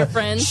 send it to your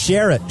friends.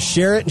 Share it,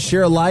 and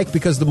share a like,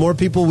 because the more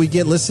people we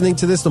get listening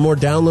to this, the more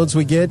downloads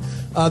we get,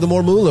 the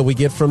more moolah we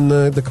get from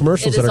the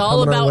commercials that are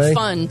coming our way. It is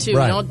all about fun, too.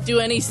 Right. We don't do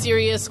any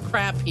serious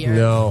crap here.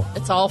 No.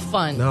 It's all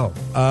fun. No.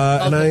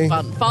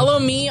 Fun. Follow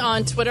me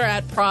on Twitter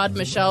at Prod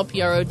Michelle,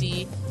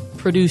 P-R-O-D,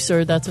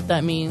 producer. That's what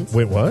that means.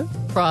 Wait, what?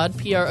 Prod,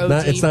 P-R-O-D,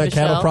 It's not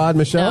Michelle. Cattle Prod,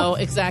 Michelle? No,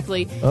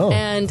 exactly. Oh.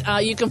 And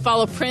you can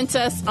follow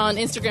Princess on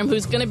Instagram,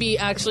 who's going to be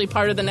actually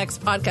part of the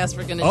next podcast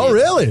we're going to do. Oh,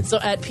 really? So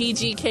at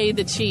PGK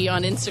the Chi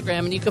on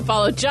Instagram. And you can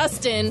follow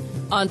Justin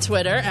on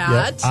Twitter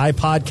at...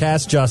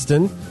 iPodcast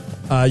Justin.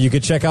 You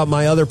could check out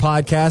my other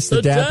podcast,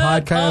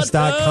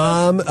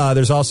 thedadpodcast.com.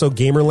 There's also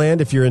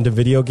Gamerland if you're into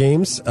video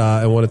games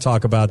and want to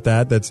talk about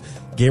that. That's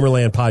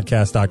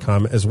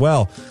gamerlandpodcast.com as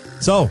well.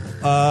 So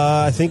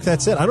I think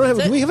that's it.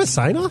 Do we have a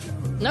sign-off?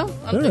 No,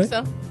 I don't think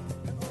so.